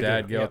 right. I That's had what we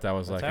dad do. guilt. Yeah, I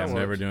was that's like, how it I'm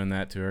never works. doing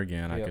that to her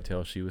again. I Yep. could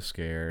tell she was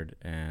scared,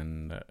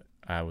 and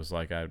I was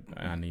like, I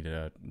need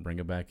to bring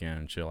it back in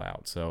and chill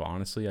out. So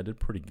honestly, I did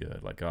pretty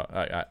good. Like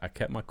I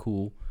kept my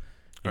cool.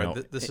 You All know,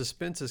 right, the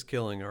suspense is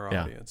killing our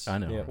yeah, audience. I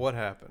know. Yeah. What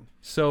happened?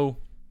 So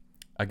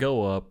I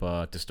go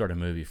up to start a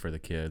movie for the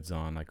kids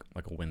on like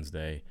a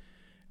Wednesday,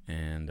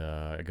 and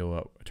I go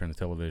up, I turn the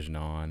television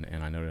on,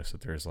 and I notice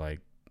that there's like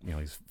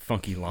these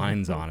funky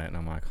lines on it, and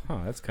I'm like,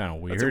 that's kind of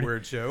weird. That's a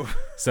weird show.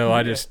 So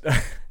I just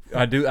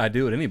I do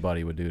what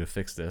anybody would do to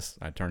fix this.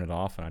 I turn it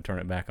off and I turn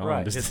it back on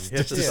Right. just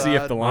Hit to the see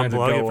if side, the lines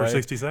would Unplug go it for away.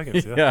 60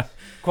 seconds. Yeah. Yeah.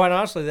 Quite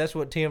honestly, that's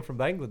what Tim from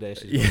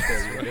Bangladesh is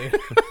going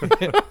to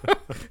do.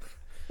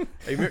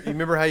 Hey, you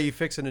remember how you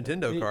fix a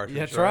Nintendo cartridge?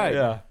 That's right.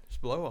 Yeah.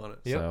 Just blow on it.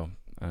 Yep. So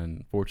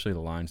unfortunately, the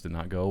lines did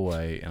not go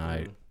away, and I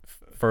Mm.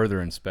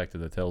 further inspected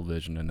the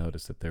television and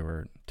noticed that there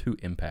were 2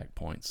 impact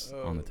points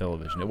on the Oh,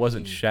 television. It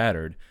wasn't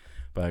shattered,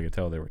 but I could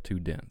tell there were 2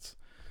 dents.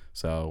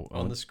 So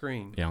On the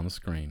screen. yeah, on the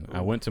screen. I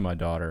Ooh. went to my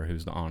daughter,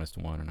 who's the honest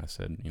one, and I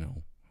said,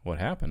 what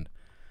happened?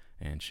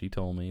 And she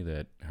told me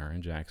that her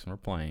and Jackson were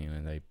playing,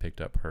 and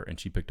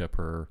she picked up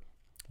her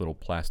little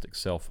plastic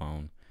cell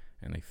phone,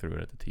 and they threw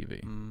it at the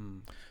TV.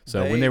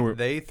 So when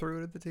they threw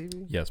it at the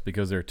TV. yes,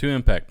 because there are 2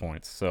 impact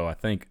points. So I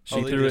think she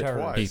Oh, they threw did it,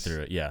 twice. he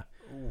threw it. Yeah.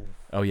 Ooh.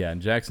 Oh yeah,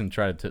 and Jackson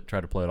tried to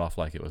play it off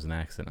like it was an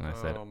accident, and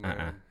I said, Oh,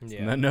 man.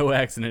 Yeah. no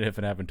accident if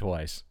it happened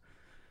twice.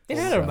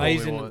 Isn't Only it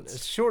amazing?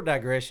 once. Short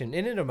digression.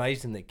 Isn't it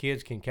amazing that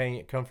kids can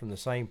come from the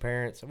same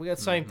parents? We got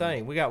the same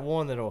thing. We got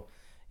one that'll,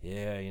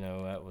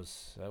 that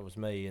was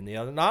me, and the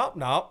other, nope,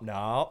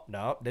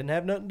 didn't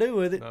have nothing to do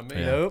with it. Not me.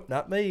 Yeah. Nope,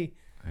 not me.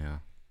 Yeah.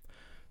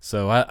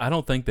 So I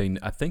don't think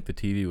I think the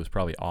TV was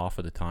probably off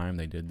at the time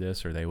they did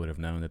this, or they would have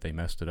known that they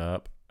messed it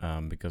up,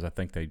 because I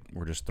think they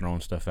were just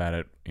throwing stuff at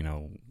it,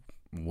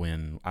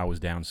 when I was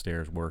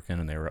downstairs working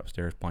and they were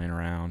upstairs playing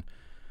around.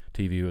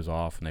 TV was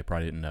off, and they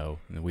probably didn't know,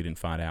 and we didn't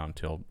find out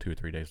until 2 or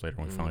 3 days later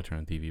when we finally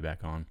turned the TV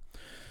back on.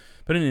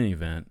 But in any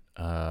event,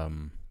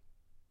 I'm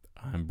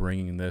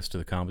bringing this to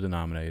the common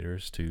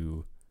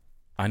denominators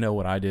I know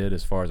what I did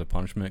as far as a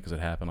punishment because it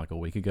happened like a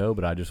week ago,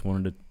 but I just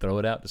wanted to throw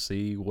it out to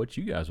see what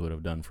you guys would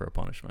have done for a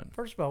punishment.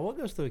 First of all, what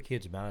goes through a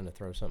kid's mind to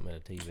throw something at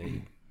a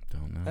TV?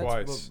 Don't know.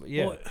 Twice.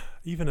 Yeah. Well,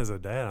 even as a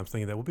dad, I'm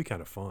thinking that would be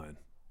kind of fun.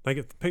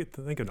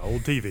 Think an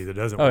old TV that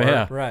doesn't Oh, work,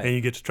 yeah. Right. and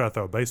you get to try to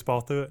throw a baseball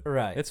through it.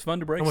 right. It's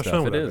fun to break How much stuff.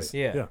 fun would It that is. be?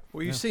 Yeah.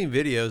 Well, you've seen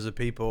videos of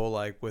people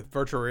like with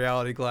virtual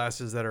reality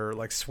glasses that are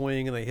like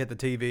swing and they hit the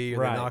TV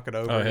and Right. they knock it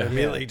over Oh, and yeah.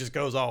 immediately it just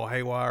goes all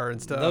haywire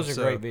and stuff. Those are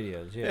So, great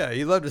videos. Yeah. Yeah,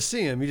 you love to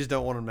see them. You just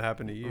don't want them to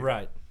happen to you.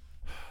 Right.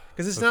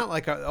 Because it's not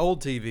like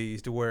old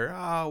TVs to where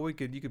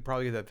you could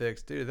probably get that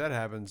fixed. Dude, if that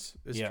happens,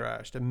 it's Yeah.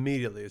 trashed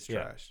immediately. It's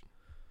Yeah. trashed.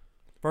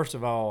 First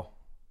of all,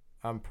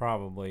 I'm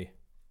probably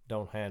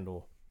don't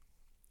handle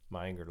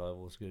my anger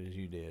level as good as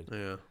you did.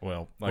 Yeah.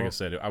 Well, like I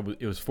said,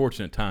 it was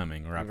fortunate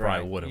timing, or I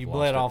probably would have. You lost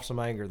bled it. off some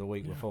anger the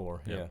week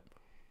before. Yep. Yeah.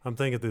 I'm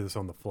thinking through this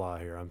on the fly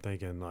here. I'm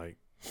thinking like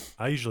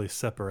I usually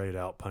separate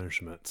out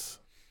punishments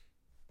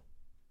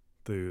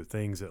through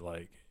things that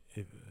like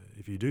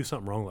if you do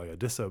something wrong, like a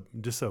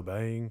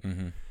disobeying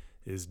Mm-hmm.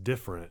 is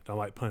different. I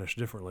might punish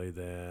differently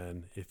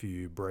than if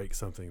you break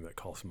something that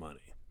costs money.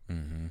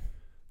 Mm-hmm.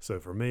 So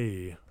for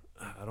me,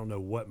 I don't know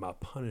what my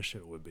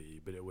punishment would be,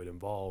 but it would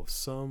involve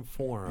some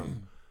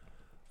form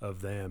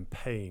of them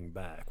paying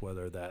back,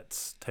 whether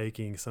that's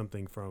taking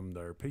something from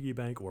their piggy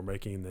bank or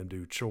making them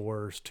do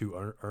chores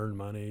to earn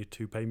money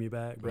to pay me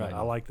back. But Right.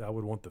 I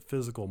would want the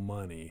physical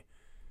money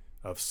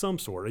of some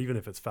sort, even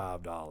if it's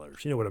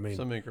 $5. You know what I mean?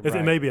 Some If increment.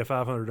 it may be a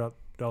 $500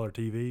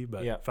 TV,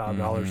 but Yeah.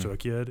 $5 Mhm. to a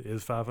kid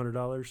is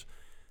 $500.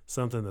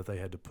 Something that they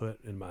had to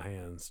put in my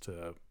hands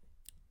to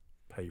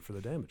pay for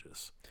the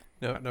damages.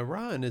 Now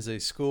Ryan is a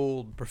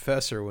school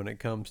professor when it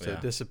comes to Yeah.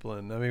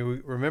 discipline. I mean, we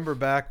remember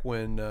back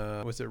when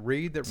was it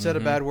Reed that said a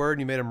Mhm. bad word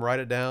and you made him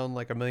write it down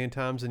like a million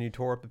times and you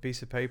tore up the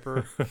piece of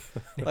paper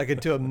like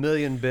into a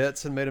million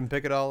bits and made him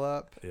pick it all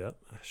up. Yep,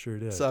 I sure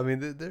did. So I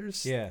mean,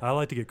 there's Yeah. I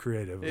like to get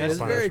creative. It with is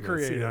very punishments,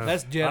 creative. you know.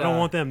 That's I Jedi. don't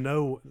want them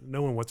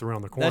knowing what's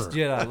around the corner. That's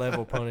Jedi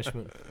level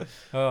punishment.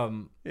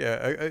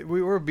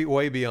 We're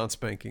way beyond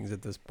spankings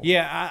at this point.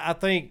 Yeah, I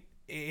think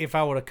if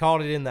I would have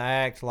caught it in the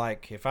act,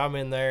 like if I'm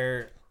in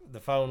there, the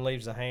phone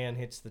leaves the hand,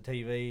 hits the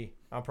TV,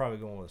 I'm probably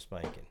going with a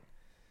spanking.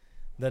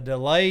 The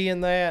delay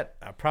in that,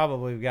 I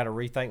probably got to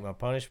rethink my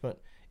punishment.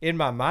 In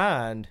my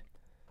mind,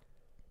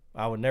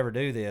 I would never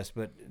do this,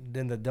 but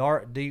in the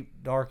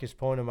darkest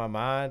point of my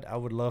mind, I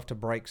would love to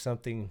break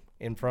something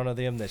in front of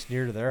them that's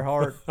near to their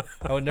heart.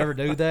 I would never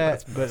do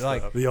that, but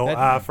like the old that-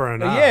 eye for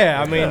an eye. Yeah,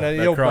 I mean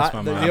the old, crossed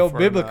my the mind old for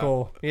an eye.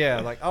 biblical.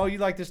 Yeah, like oh, you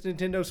like this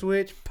Nintendo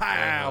Switch?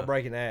 Pow,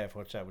 break it in half.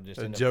 Which I would just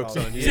The end up joke's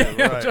costing- on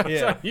you, right?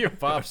 Yeah, Your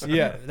pops.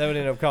 yeah, that would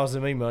end up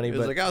costing me money. It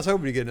was But like I was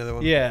hoping to get another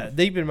one. yeah,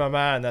 deep in my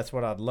mind, that's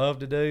what I'd love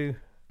to do.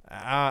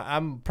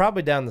 I'm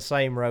probably down the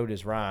same road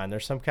as Ryan.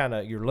 There's some kind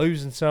of you're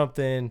losing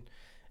something,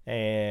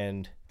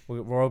 and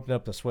we're opening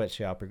up the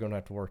sweatshop. You're gonna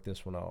have to work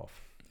this one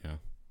off.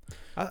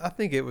 I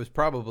think it was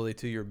probably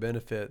to your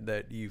benefit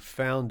that you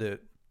found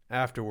it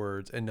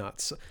afterwards and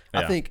not.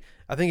 I Yeah. think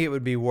it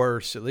would be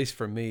worse, at least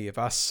for me, if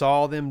I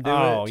saw them do it.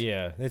 Oh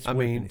yeah, it's. I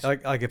mean,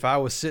 wickedness. like if I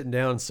was sitting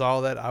down and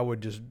saw that,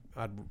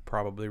 I'd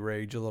probably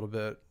rage a little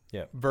bit.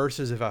 Yeah.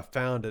 Versus if I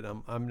found it,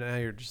 I'm now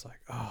you're just like,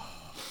 oh,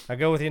 I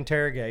go with the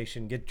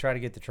interrogation, try to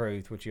get the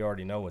truth, which you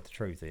already know what the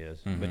truth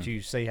is, but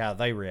you see how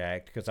they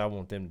react because I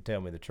want them to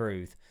tell me the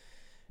truth.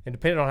 And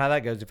depending on how that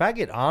goes, if I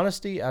get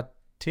honesty, I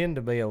tend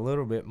to be a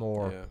little bit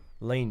more yeah.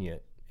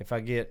 lenient. If I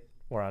get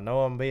where I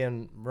know I'm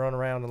being run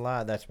around and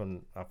lied, that's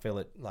when I feel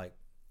it like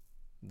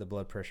the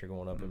blood pressure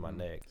going up in my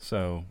neck.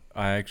 So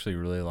I actually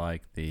really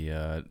like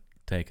the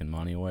taking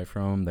money away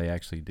from them. They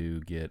actually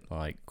do get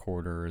like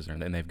quarters,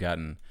 and they've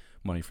gotten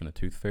money from the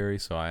Tooth Fairy.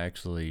 So I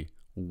actually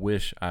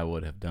wish I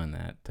would have done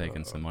that,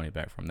 taken some money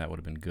back from them. That would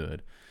have been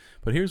good.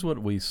 But here's what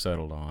we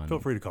settled on. Feel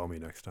free to call me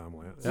next time,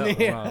 Lance.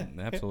 Well,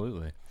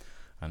 absolutely.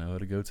 I know who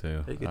to go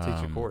to. You could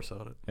teach a course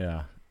on it.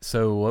 Yeah.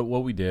 So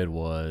what we did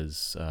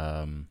was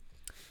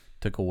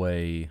took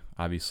away,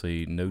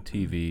 obviously, no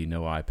TV,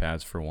 no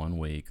iPads for 1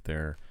 week.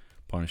 Their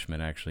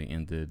punishment actually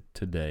ended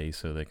today,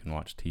 so they can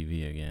watch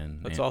TV again.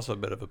 That's And- also a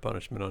bit of a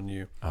punishment on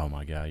you. Oh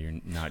my God,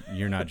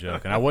 you're not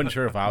joking. I wasn't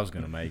sure if I was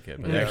going to make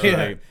it, but Yeah. actually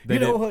they you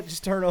know did, what?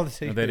 Just turn on the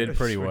TV. they did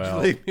pretty Would you well.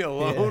 leave me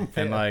alone?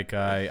 And like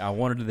I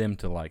wanted them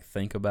to like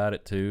think about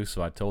it too,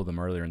 so I told them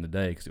earlier in the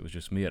day because it was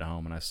just me at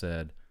home, and I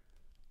said,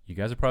 "You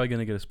guys are probably going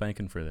to get a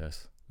spanking for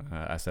this."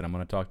 I said, "I'm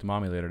going to talk to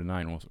Mommy later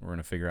tonight, and we're going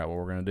to figure out what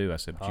we're going to do." I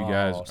said, "But you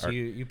guys so are."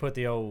 you put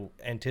the old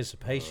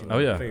anticipation. Oh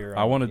yeah, fear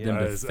I on wanted it. them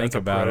to That's think a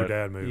about pro it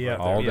dad move Yeah. right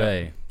there. all Yeah.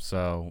 day.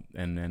 So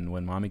and then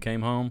when Mommy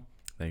came home,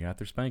 they got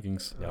their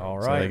spankings.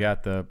 All So right. they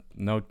got the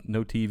no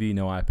TV,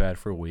 no iPad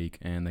for a week,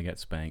 and they got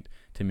spanked.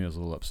 Timmy was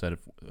a little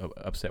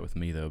upset with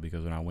me though,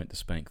 because when I went to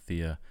spank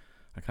Thea,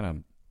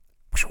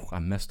 I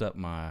messed up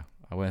my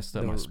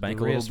spank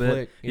a little wrist bit.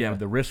 flick, yeah.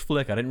 The wrist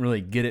flick. I didn't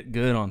really get it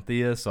good on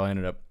Thea, so I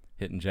ended up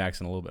hitting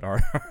Jackson a little bit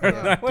harder. than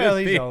I Well,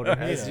 did he's Thea. older.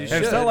 As you know.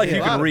 And it's should. not like Yeah.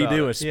 you A can lot about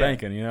redo a it.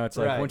 spanking. You know, it's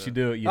like Right. once you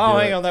do it, you Oh, do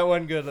hang it. on, that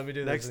wasn't good. Let me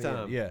do this Next again.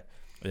 time. Yeah,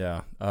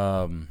 Yeah.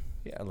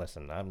 yeah.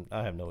 Listen,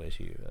 I have no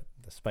issue.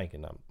 The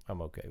spanking,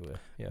 I'm okay with.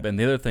 Yeah. And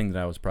the other thing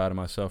that I was proud of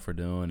myself for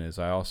doing is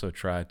I also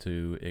tried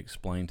to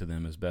explain to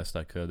them as best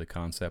I could the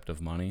concept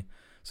of money.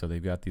 So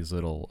they've got these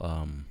little,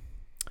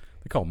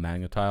 they're called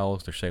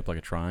magnetiles. They're shaped like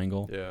a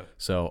triangle. Yeah.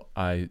 So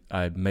I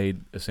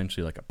made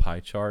essentially like a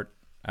pie chart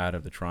out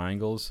of the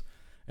triangles,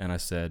 and I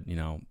said,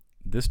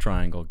 this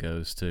triangle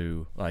goes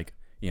to like,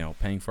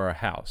 paying for our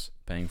house,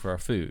 paying for our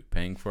food,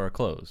 paying for our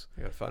clothes.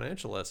 You got a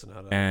financial lesson out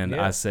of it. And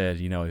Yeah. I said,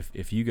 you know,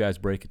 if you guys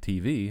break a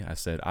TV, I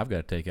said, I've got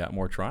to take out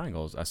more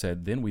triangles. I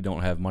said, then we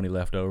don't have money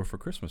left over for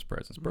Christmas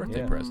presents, birthday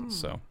Yeah. presents.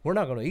 So, We're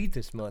not going to eat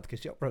this month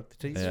because y'all broke the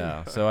TV.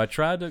 yeah. So I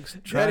tried to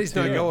Daddy's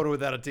not going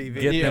without a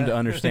TV. get them Yeah. to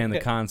understand the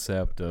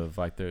concept of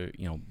like the,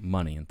 you know,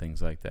 money and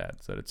things like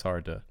that. So it's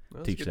hard to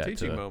That's teach a good that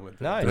teaching to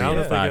moment. Nice. Now Yeah.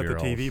 that they got the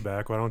 5-year-olds. TV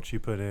back, why don't you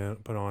put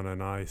on a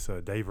nice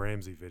Dave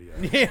Ramsey video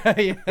Yeah,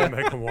 yeah. and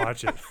make them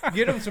watch it?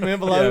 Get them some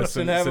envelopes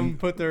some- and have some- them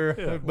put their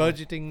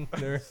budgeting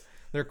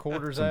their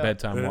quarters some out.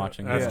 bedtime Then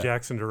watching. Ask Yeah.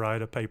 Jackson to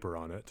write a paper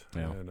on it.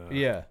 Yeah. And,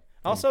 Yeah.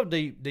 Also,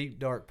 deep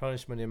dark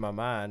punishment in my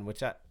mind.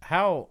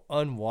 How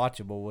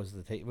unwatchable was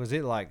the was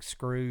it like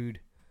Screwed?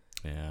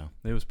 Yeah,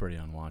 it was pretty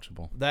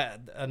unwatchable.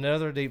 That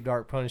another deep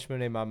dark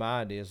punishment in my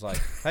mind is like,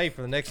 hey,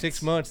 for the next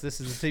 6 months,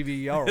 this is the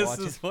TV y'all are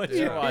watching. what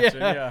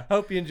Yeah.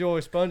 Hope you enjoy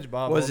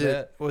SpongeBob. Was on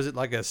it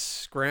like a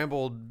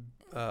scrambled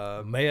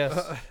that.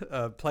 Mess?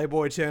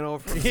 Playboy channel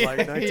from Yeah,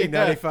 like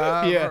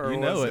 1995? yeah. Or You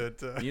know was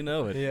it. You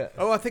know it. Yeah.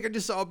 Oh, I think I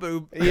just saw a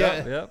boob.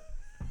 Yeah. Yep.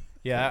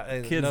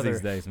 Yeah. Kids another,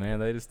 these days, man,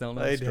 they just don't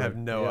know. They the story. have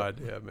no Yeah.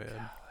 idea,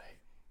 man.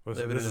 Well,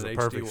 Living this in is an a HD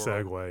perfect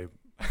world. segue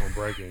on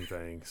breaking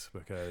things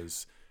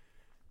because,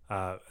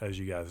 as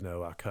you guys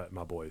know, I cut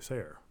my boys'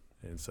 hair,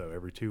 and so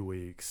every 2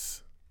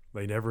 weeks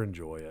they never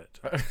enjoy it,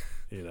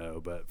 you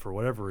know. But for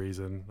whatever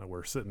reason,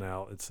 we're sitting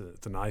out. It's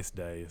a nice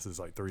day. This is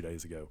like 3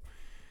 days ago.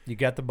 You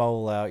got the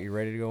bowl out. You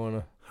ready to go in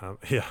a?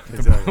 Yeah,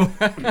 exactly.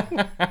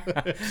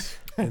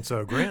 And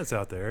so Grant's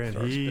out there,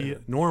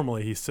 and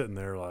normally he's sitting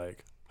there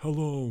like, how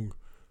long?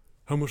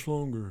 How much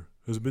longer?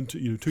 Has it been 2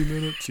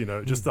 minutes? You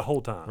know, just the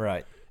whole time.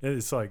 Right. And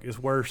it's like it's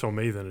worse on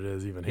me than it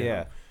is even him.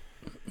 Yeah.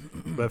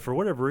 But for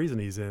whatever reason,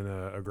 he's in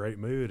a great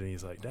mood, and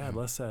he's like, Dad,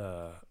 let's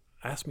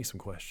ask me some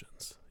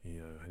questions. You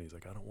know, and he's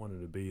like, I don't want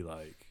it to be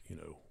like, you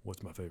know,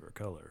 what's my favorite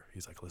color?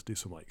 He's like, let's do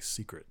some like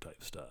secret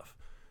type stuff.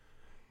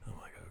 I'm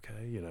like,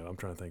 okay, you know, I'm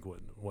trying to think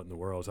what in the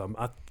world. So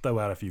I throw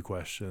out a few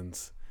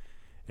questions,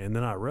 and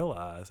then I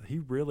realize he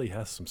really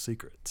has some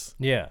secrets.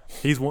 Yeah.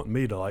 He's wanting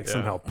me to like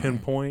somehow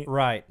pinpoint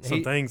Right.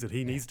 some things that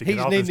he needs to He's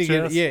get off needing his to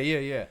get. chest. Yeah. Yeah.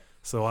 Yeah.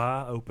 So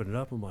I opened it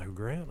up. I'm like,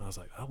 Grant, I was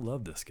like, I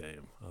love this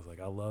game. I was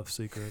like, I love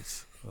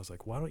secrets. I was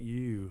like, why don't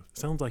you?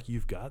 Sounds like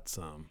you've got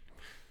some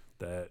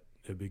that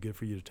it'd be good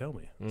for you to tell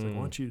me. I was like,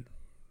 why don't you?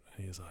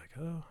 And he's like,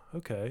 oh,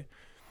 okay.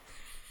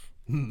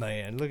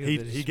 Man, look at He-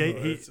 this. he gave-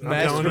 he- I'm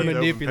master telling you,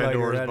 manipulator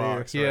Pandora's right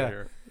box here. right Yeah.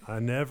 here. I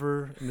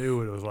never knew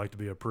what it was like to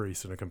be a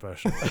priest in a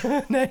confessional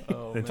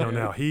Oh, until man.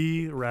 now.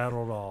 He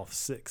rattled off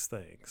 6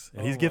 things,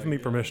 and he's given me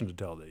permission to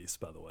tell these,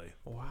 by the way.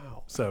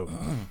 Wow. So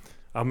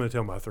I'm going to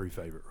tell my 3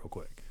 favorite real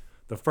quick.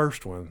 The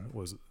first one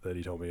was that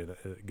he told me, and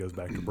it goes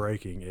back to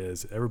breaking,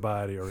 is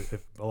everybody, or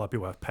if a lot of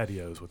people have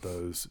patios with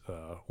those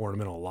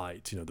ornamental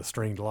lights, you know, the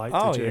stringed lights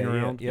Oh that you yeah. hang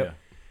Yeah. around. Yep.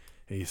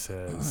 He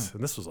says,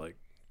 and this was like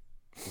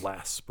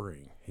last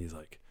spring, he's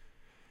like,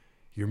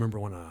 you remember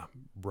when I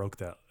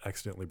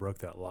accidentally broke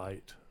that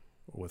light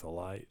with a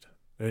light?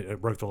 It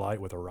broke the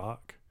light with a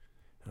rock?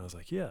 And I was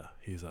like, yeah.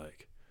 He's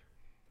like,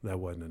 that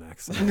wasn't an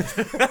accident.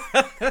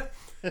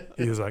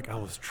 He was like, I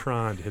was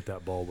trying to hit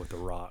that bulb with the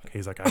rock.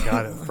 He's like, I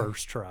got it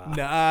first try.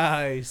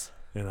 Nice.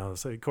 And I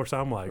was like, of course,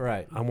 I'm like,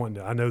 Right.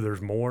 I know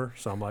there's more.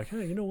 So I'm like,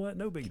 hey, you know what?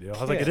 No big deal. I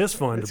was like, Yeah. it is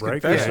fun It's to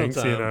break confessional things,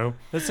 you time. know?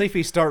 Let's see if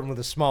he's starting with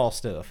the small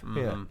stuff.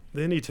 Yeah.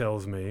 Then he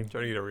tells me,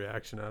 Trying to get a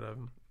reaction out of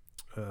him.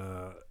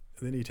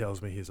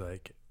 he's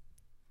like,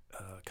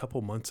 a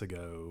couple months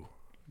ago,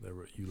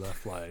 you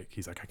left like,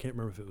 he's like, I can't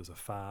remember if it was a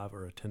 $5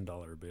 or a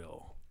 $10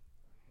 bill,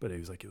 but he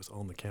was like, it was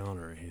on the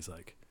counter. And he's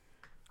like,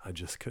 I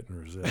just couldn't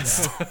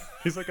resist.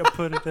 He's like, I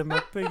put it in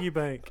my piggy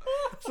bank.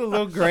 It's a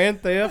little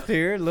grand theft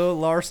here, a little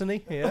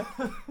larceny. Yeah.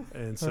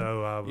 And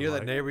so I was You know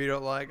like, that neighbor you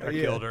don't like? I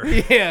yeah. killed her.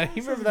 Yeah.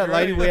 You remember that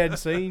lady we hadn't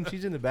seen?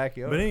 She's in the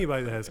backyard. but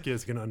anybody that has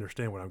kids can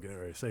understand what I'm getting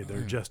ready to say.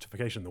 Their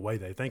justification, the way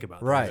they think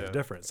about things Right. is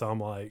different. So I'm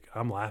like,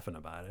 I'm laughing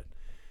about it.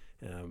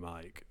 And I'm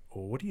like,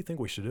 well, what do you think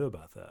we should do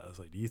about that? I was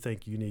like, do you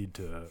think you need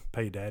to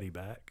pay Daddy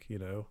back, you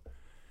know?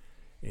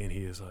 And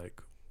he is like,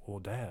 well,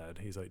 Dad,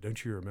 he's like,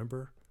 don't you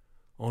remember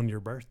on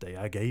your birthday,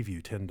 I gave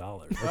you $10.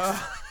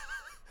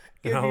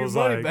 Give And me your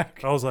money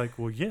back. I was like,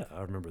 well, yeah,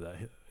 I remember that.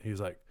 He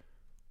was like,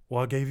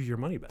 well, I gave you your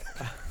money back.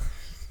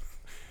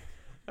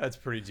 That's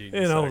pretty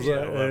genius. And I was actually.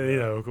 like, I love you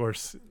that. know, of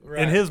course,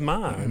 Right. in his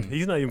mind,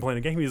 he's not even playing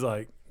a game. He's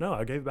like, no,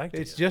 I gave it back to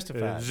It's you.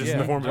 justified. It's just Yeah. in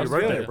the form of your That's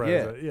birthday good.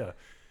 present. Yeah.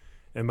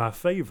 And my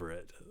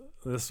favorite,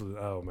 this was,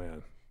 oh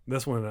man,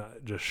 this one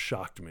just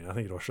shocked me. I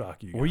think it'll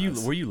shock you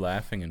guys. Were you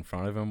laughing in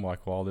front of him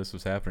like while this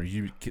was happening? Or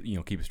you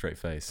know, keep a straight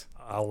face.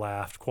 I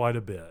laughed quite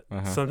a bit.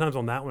 Uh-huh. Sometimes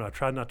on that one, I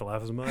tried not to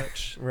laugh as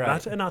much.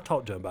 Right. And I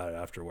talked to him about it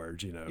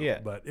afterwards, you know. Yeah.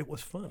 But it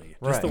was funny.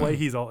 Right. Just the way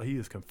he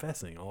is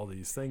confessing all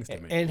these things to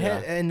me.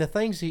 And the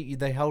things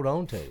they hold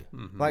on to.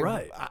 Like,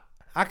 Right.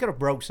 I could have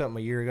broke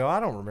something a year ago. I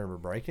don't remember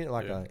breaking it.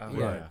 Like,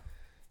 Right.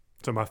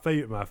 So my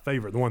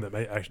favorite, the one that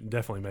actually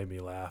definitely made me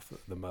laugh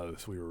the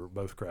most, we were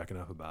both cracking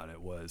up about it,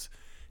 was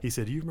he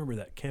said, "Do you remember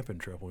that camping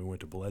trip when we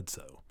went to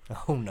Bledsoe?"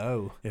 Oh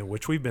no. In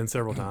which we've been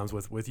several times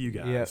with you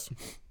guys.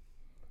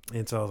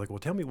 And so I was like, well,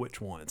 tell me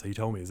which one. So he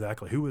told me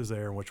exactly who was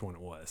there and which one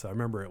it was. So I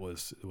remember it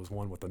was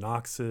one with the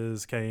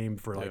Knoxes came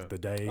for like the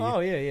day. Oh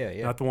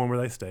yeah. Not the one where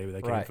they stayed, but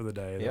they came Right. for the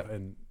day. Yep.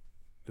 And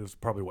it was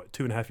probably,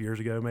 2.5 years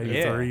ago, maybe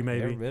Yeah, 3,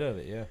 maybe. every bit of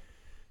it. Yeah.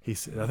 He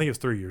said, I think it was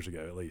 3 years ago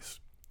at least.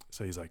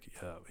 So he's like,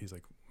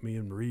 me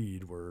and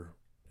Reed were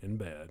in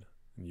bed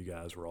and you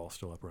guys were all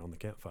still up around the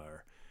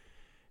campfire.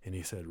 And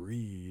he said,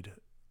 Reed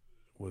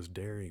was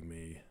daring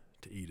me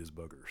to eat his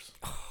boogers.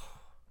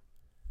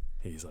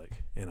 He's like,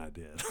 and I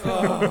did.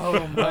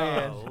 Oh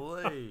man.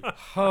 Golly.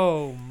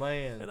 Oh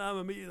man. And I'm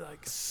immediately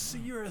like, see,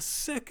 you're a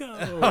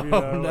sicko. You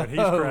know, and he's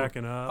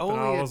cracking up. and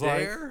I Only a was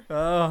dare?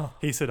 Oh.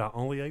 he said, I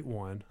only ate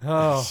one.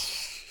 Oh.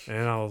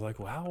 And I was like,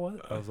 wow,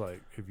 what? I was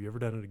like, have you ever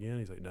done it again?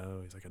 He's like, no.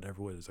 He's like, I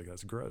never would. He's like,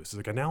 that's gross.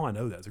 He's like, now I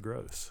know that's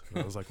gross.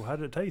 And I was like, well, how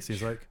did it taste?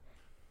 He's like,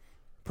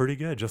 pretty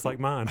good, just like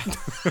mine.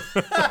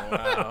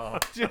 Wow.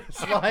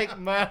 Just like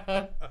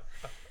mine.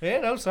 Yeah,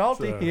 no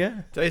salty. So-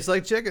 Yeah. Tastes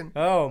like chicken.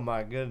 Oh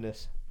my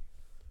goodness.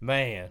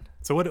 Man.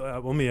 So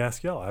let me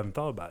ask y'all. I haven't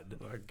thought about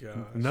it. My gosh.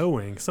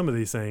 Knowing some of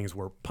these things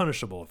were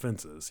punishable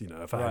offenses,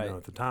 if I had Right. known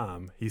at the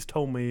time. He's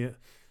told me,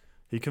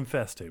 he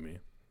confessed to me,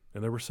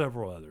 and there were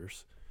several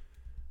others.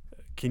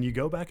 Can you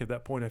go back at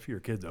that point after your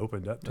kids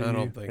opened up to I you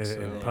don't think and, so.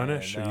 and Yeah,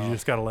 punish, or no. you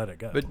just got to let it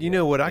go? But you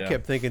know what I Yeah.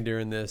 kept thinking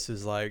during this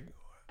is like,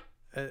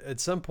 at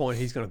some point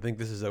he's going to think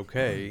this is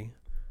okay,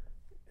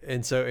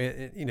 and so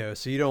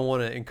so you don't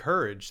want to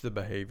encourage the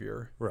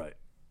behavior, right.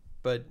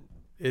 but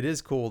it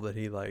is cool that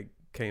he like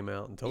came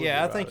out and told you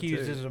Yeah, I about think it, he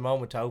used too. this as a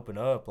moment to open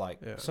up. Like,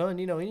 Yeah. son,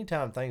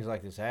 anytime things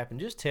like this happen,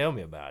 just tell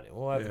me about it.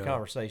 We'll have the Yeah.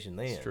 conversation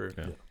then. It's true.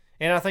 Yeah.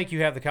 And I think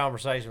you have the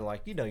conversation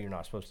like, you're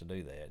not supposed to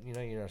do that.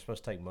 You're not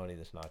supposed to take money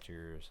that's not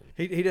yours.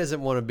 And, He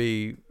doesn't want to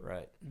be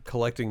right.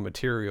 collecting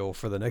material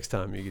for the next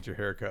time you get your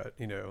hair cut.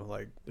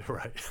 Like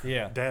Right.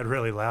 Yeah. Dad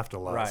really laughed a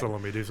lot, Right. so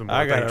let me do some more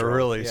I got to Patreon.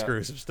 really Yeah.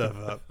 screw some stuff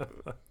up.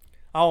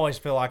 I always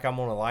feel like I'm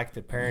gonna like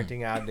the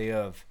parenting idea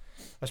of,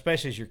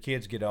 especially as your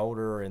kids get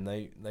older and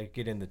they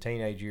get into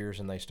teenage years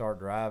and they start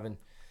driving.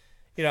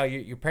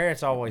 Your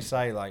parents always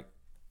say like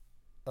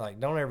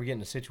don't ever get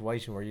in a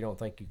situation where you don't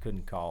think you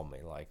couldn't call me.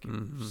 Like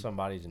if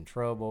somebody's in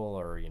trouble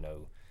or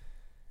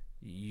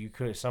you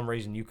could some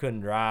reason you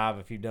couldn't drive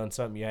if you've done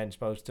something you hadn't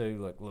supposed to.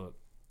 Like look,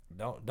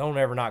 don't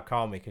ever not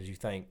call me because you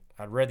think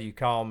I'd rather you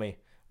call me.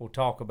 We'll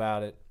talk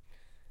about it,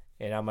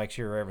 and I'll make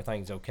sure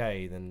everything's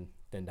okay than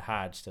to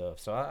hide stuff.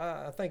 So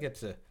I think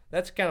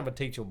that's kind of a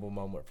teachable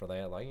moment for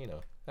that. Like,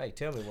 hey,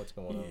 tell me what's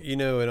going on.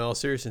 In all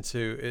seriousness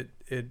too,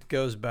 it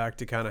goes back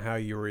to kind of how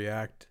you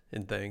react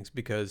in things,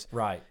 because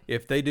Right.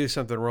 if they do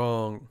something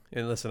wrong,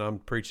 and listen, I'm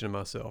preaching to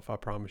myself, I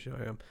promise you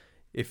I am.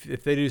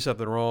 If they do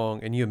something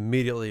wrong and you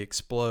immediately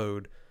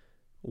explode,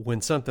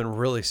 when something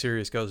really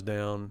serious goes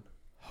down,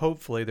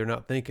 hopefully they're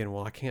not thinking,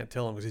 well, I can't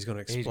tell him because he's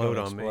going to He's explode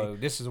gonna on me.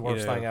 explode. This is the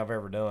worst thing I've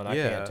ever done. I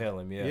can't tell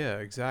him. Yeah.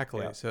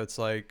 exactly. Yeah. So it's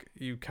like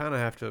you kind of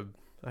have to,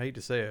 I hate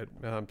to say it,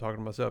 I'm talking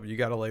to myself, you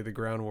got to lay the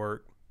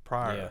groundwork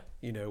prior.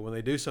 When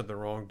they do something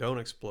wrong, don't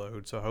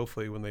explode. So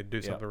hopefully when they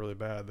do something really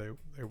bad, they'll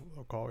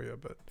call you.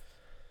 But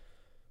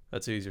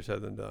that's easier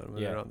said than done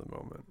when they're not in the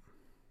moment.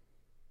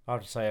 I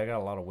have to say I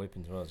got a lot of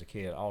whippings when I was a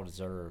kid, all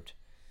deserved,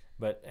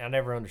 but I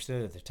never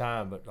understood at the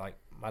time. But like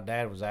my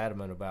dad was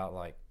adamant about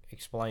like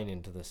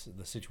explaining to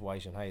the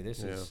situation. Hey,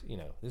 this is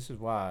this is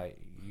why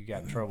you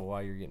got in trouble,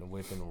 why you're getting a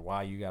whipping, or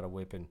why you got a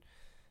whipping,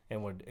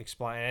 and would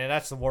explain. And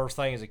that's the worst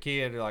thing as a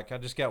kid. Like I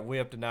just got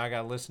whipped, and now I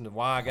got to listen to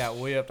why I got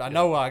whipped. I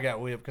know why I got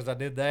whipped because I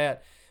did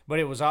that, but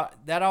it was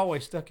that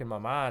always stuck in my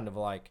mind of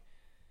like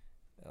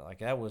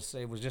it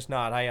was just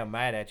not, hey, I'm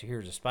mad at you,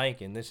 here's a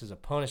spanking. This is a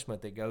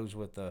punishment that goes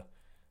with the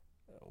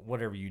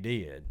whatever you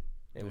did.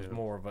 It was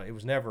more of it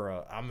was never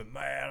I'm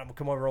mad, I'm gonna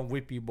come over and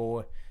whip you,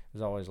 boy. It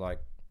was always like,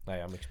 hey,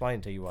 I'm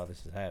explaining to you why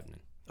this is happening.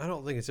 I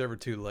don't think it's ever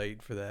too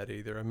late for that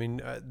either. I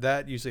mean,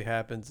 that usually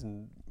happens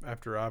and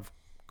after I've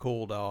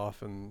cooled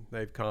off and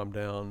they've calmed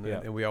down,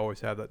 and we always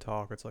have that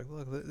talk. It's like,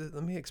 look,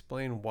 let me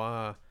explain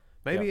why.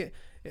 Maybe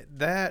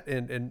that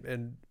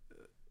and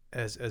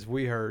as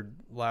we heard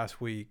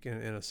last week in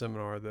a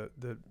seminar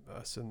that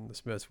us and the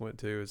Smiths went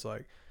to, is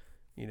like,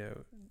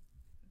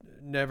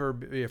 never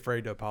be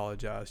afraid to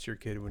apologize to your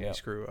kid when you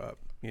screw up.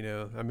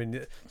 I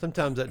mean,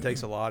 sometimes that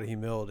takes a lot of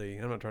humility.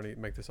 I'm not trying to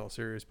make this all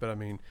serious, but I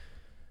mean,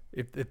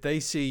 if they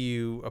see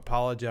you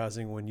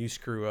apologizing when you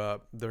screw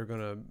up, they're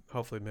gonna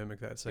hopefully mimic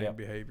that same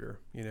behavior.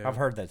 I've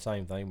heard that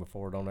same thing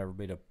before. Don't ever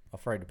be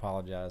afraid to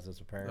apologize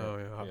as a parent. Oh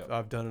yeah,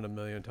 I've done it a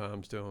million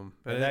times to them,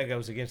 and that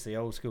goes against the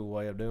old school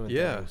way of doing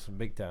things,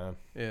 big time.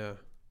 Yeah.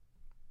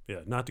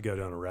 Yeah, not to go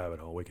down a rabbit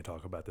hole. We can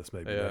talk about this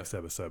maybe next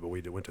episode. But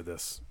we went to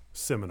this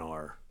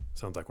seminar.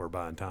 Sounds like we're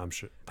buying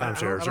timeshares I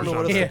or don't know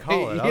what something. else to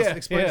call it. I was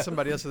explaining yeah. to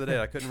somebody else the other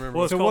day. I couldn't remember.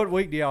 Well, So called- what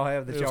week do y'all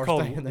have that It y'all was are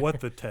called staying there? What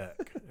the Tech,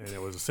 and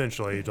it was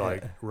essentially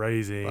like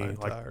raising Buying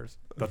like tires.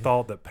 the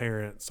thought that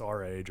parents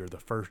our age are the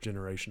first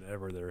generation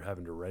ever that are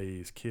having to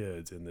raise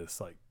kids in this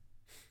like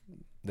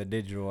The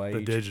digital age.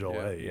 the digital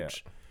Yeah. age.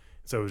 Yeah.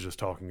 So it was just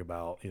talking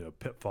about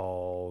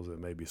pitfalls and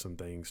maybe some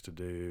things to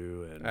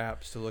do and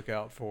Apps to look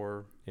out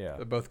for. Yeah.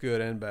 Both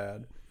good and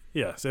bad.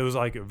 yes, it was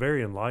like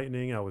very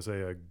enlightening. I would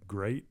say a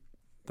great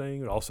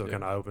thing, but also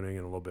kind of opening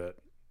and a little bit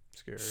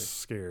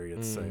Scary. at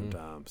the same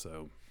time.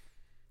 So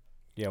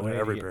Yeah,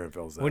 every parent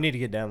feels that. we need to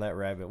get down that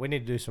rabbit. We need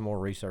to do some more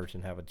research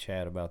and have a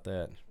chat about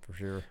that for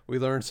sure. We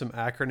learned some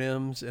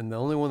acronyms, and the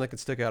only one that could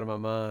stick out of my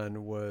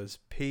mind was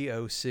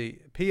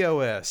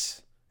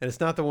POS, and it's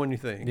not the one you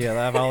think.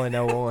 Yeah, I've only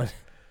know one.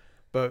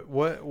 But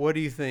what do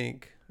you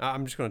think?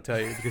 I'm just going to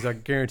tell you because I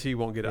guarantee you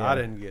won't get it. Yeah. I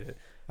didn't get it.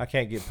 I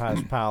can't get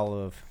past pile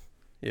of.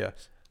 Yeah,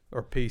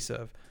 or piece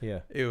of. Yeah.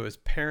 It was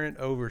parent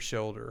over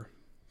shoulder.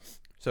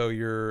 So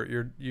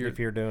you're If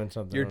you're doing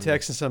something, You're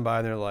texting somebody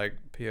and they're like,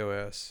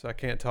 POS. I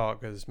can't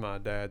talk because my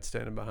dad's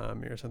standing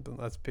behind me or something.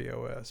 That's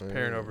POS.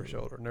 Parent over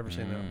shoulder. Never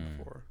seen that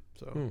before.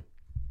 So,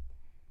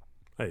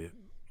 Hey, a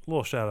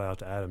little shout out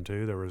to Adam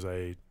too. There was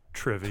a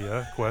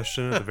trivia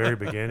question at the very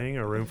beginning,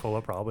 a room full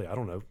of probably, I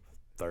don't know,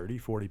 30,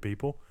 40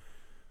 people.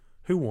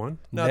 Who won?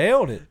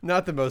 nailed it.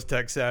 not the most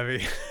tech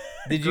savvy.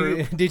 Did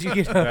you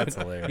get? That's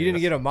hilarious. You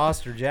didn't get a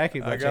monster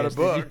jacket. by I got a chance,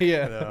 did you? book.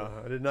 Yeah. No,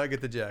 I did not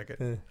get the jacket.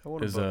 I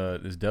want a Does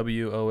book. does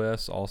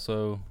WOS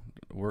also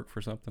work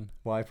for something?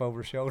 Wife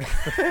over shoulder.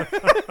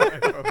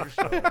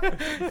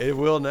 It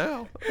will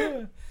now.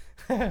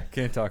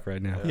 Can't talk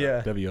right now.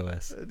 Yeah.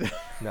 WOS.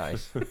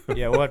 Nice.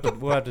 Yeah, we'll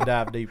have to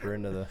dive deeper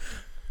into the.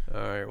 All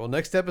right. Well,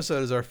 next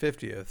episode is our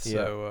 50th.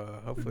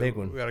 So hopefully Big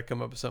one. we got to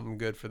come up with something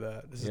good for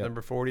that. This is Yep.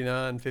 number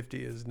 49.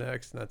 50 is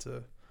next. And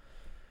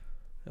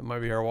that might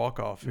be our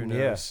walk-off. Who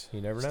knows? Yeah,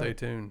 you never know. Stay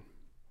tuned.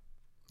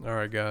 All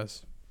right,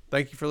 guys.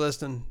 Thank you for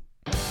listening.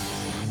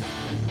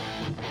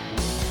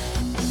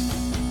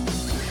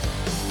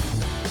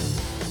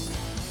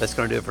 That's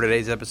going to do it for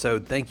today's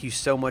episode. Thank you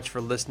so much for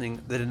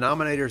listening. The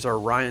denominators are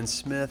Ryan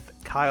Smith,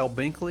 Kyle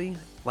Binkley,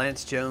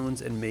 Lance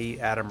Jones, and me,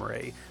 Adam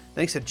Ray.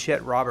 Thanks to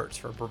Chet Roberts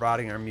for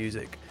providing our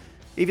music.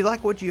 If you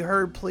like what you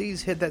heard,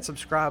 please hit that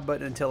subscribe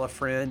button and tell a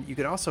friend. You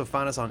can also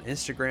find us on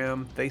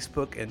Instagram,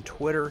 Facebook, and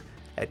Twitter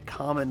at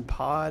Common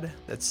Pod.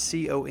 That's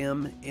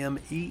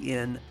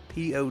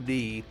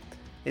COMMENPOD.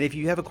 And if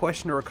you have a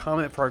question or a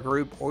comment for our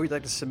group, or you'd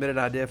like to submit an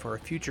idea for a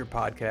future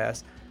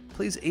podcast,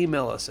 please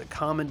email us at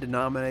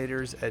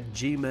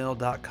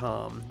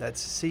commondenominators@gmail.com.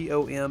 That's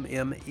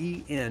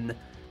COMMEN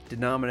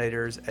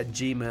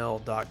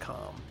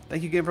denominators@gmail.com.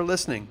 Thank you again for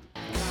listening.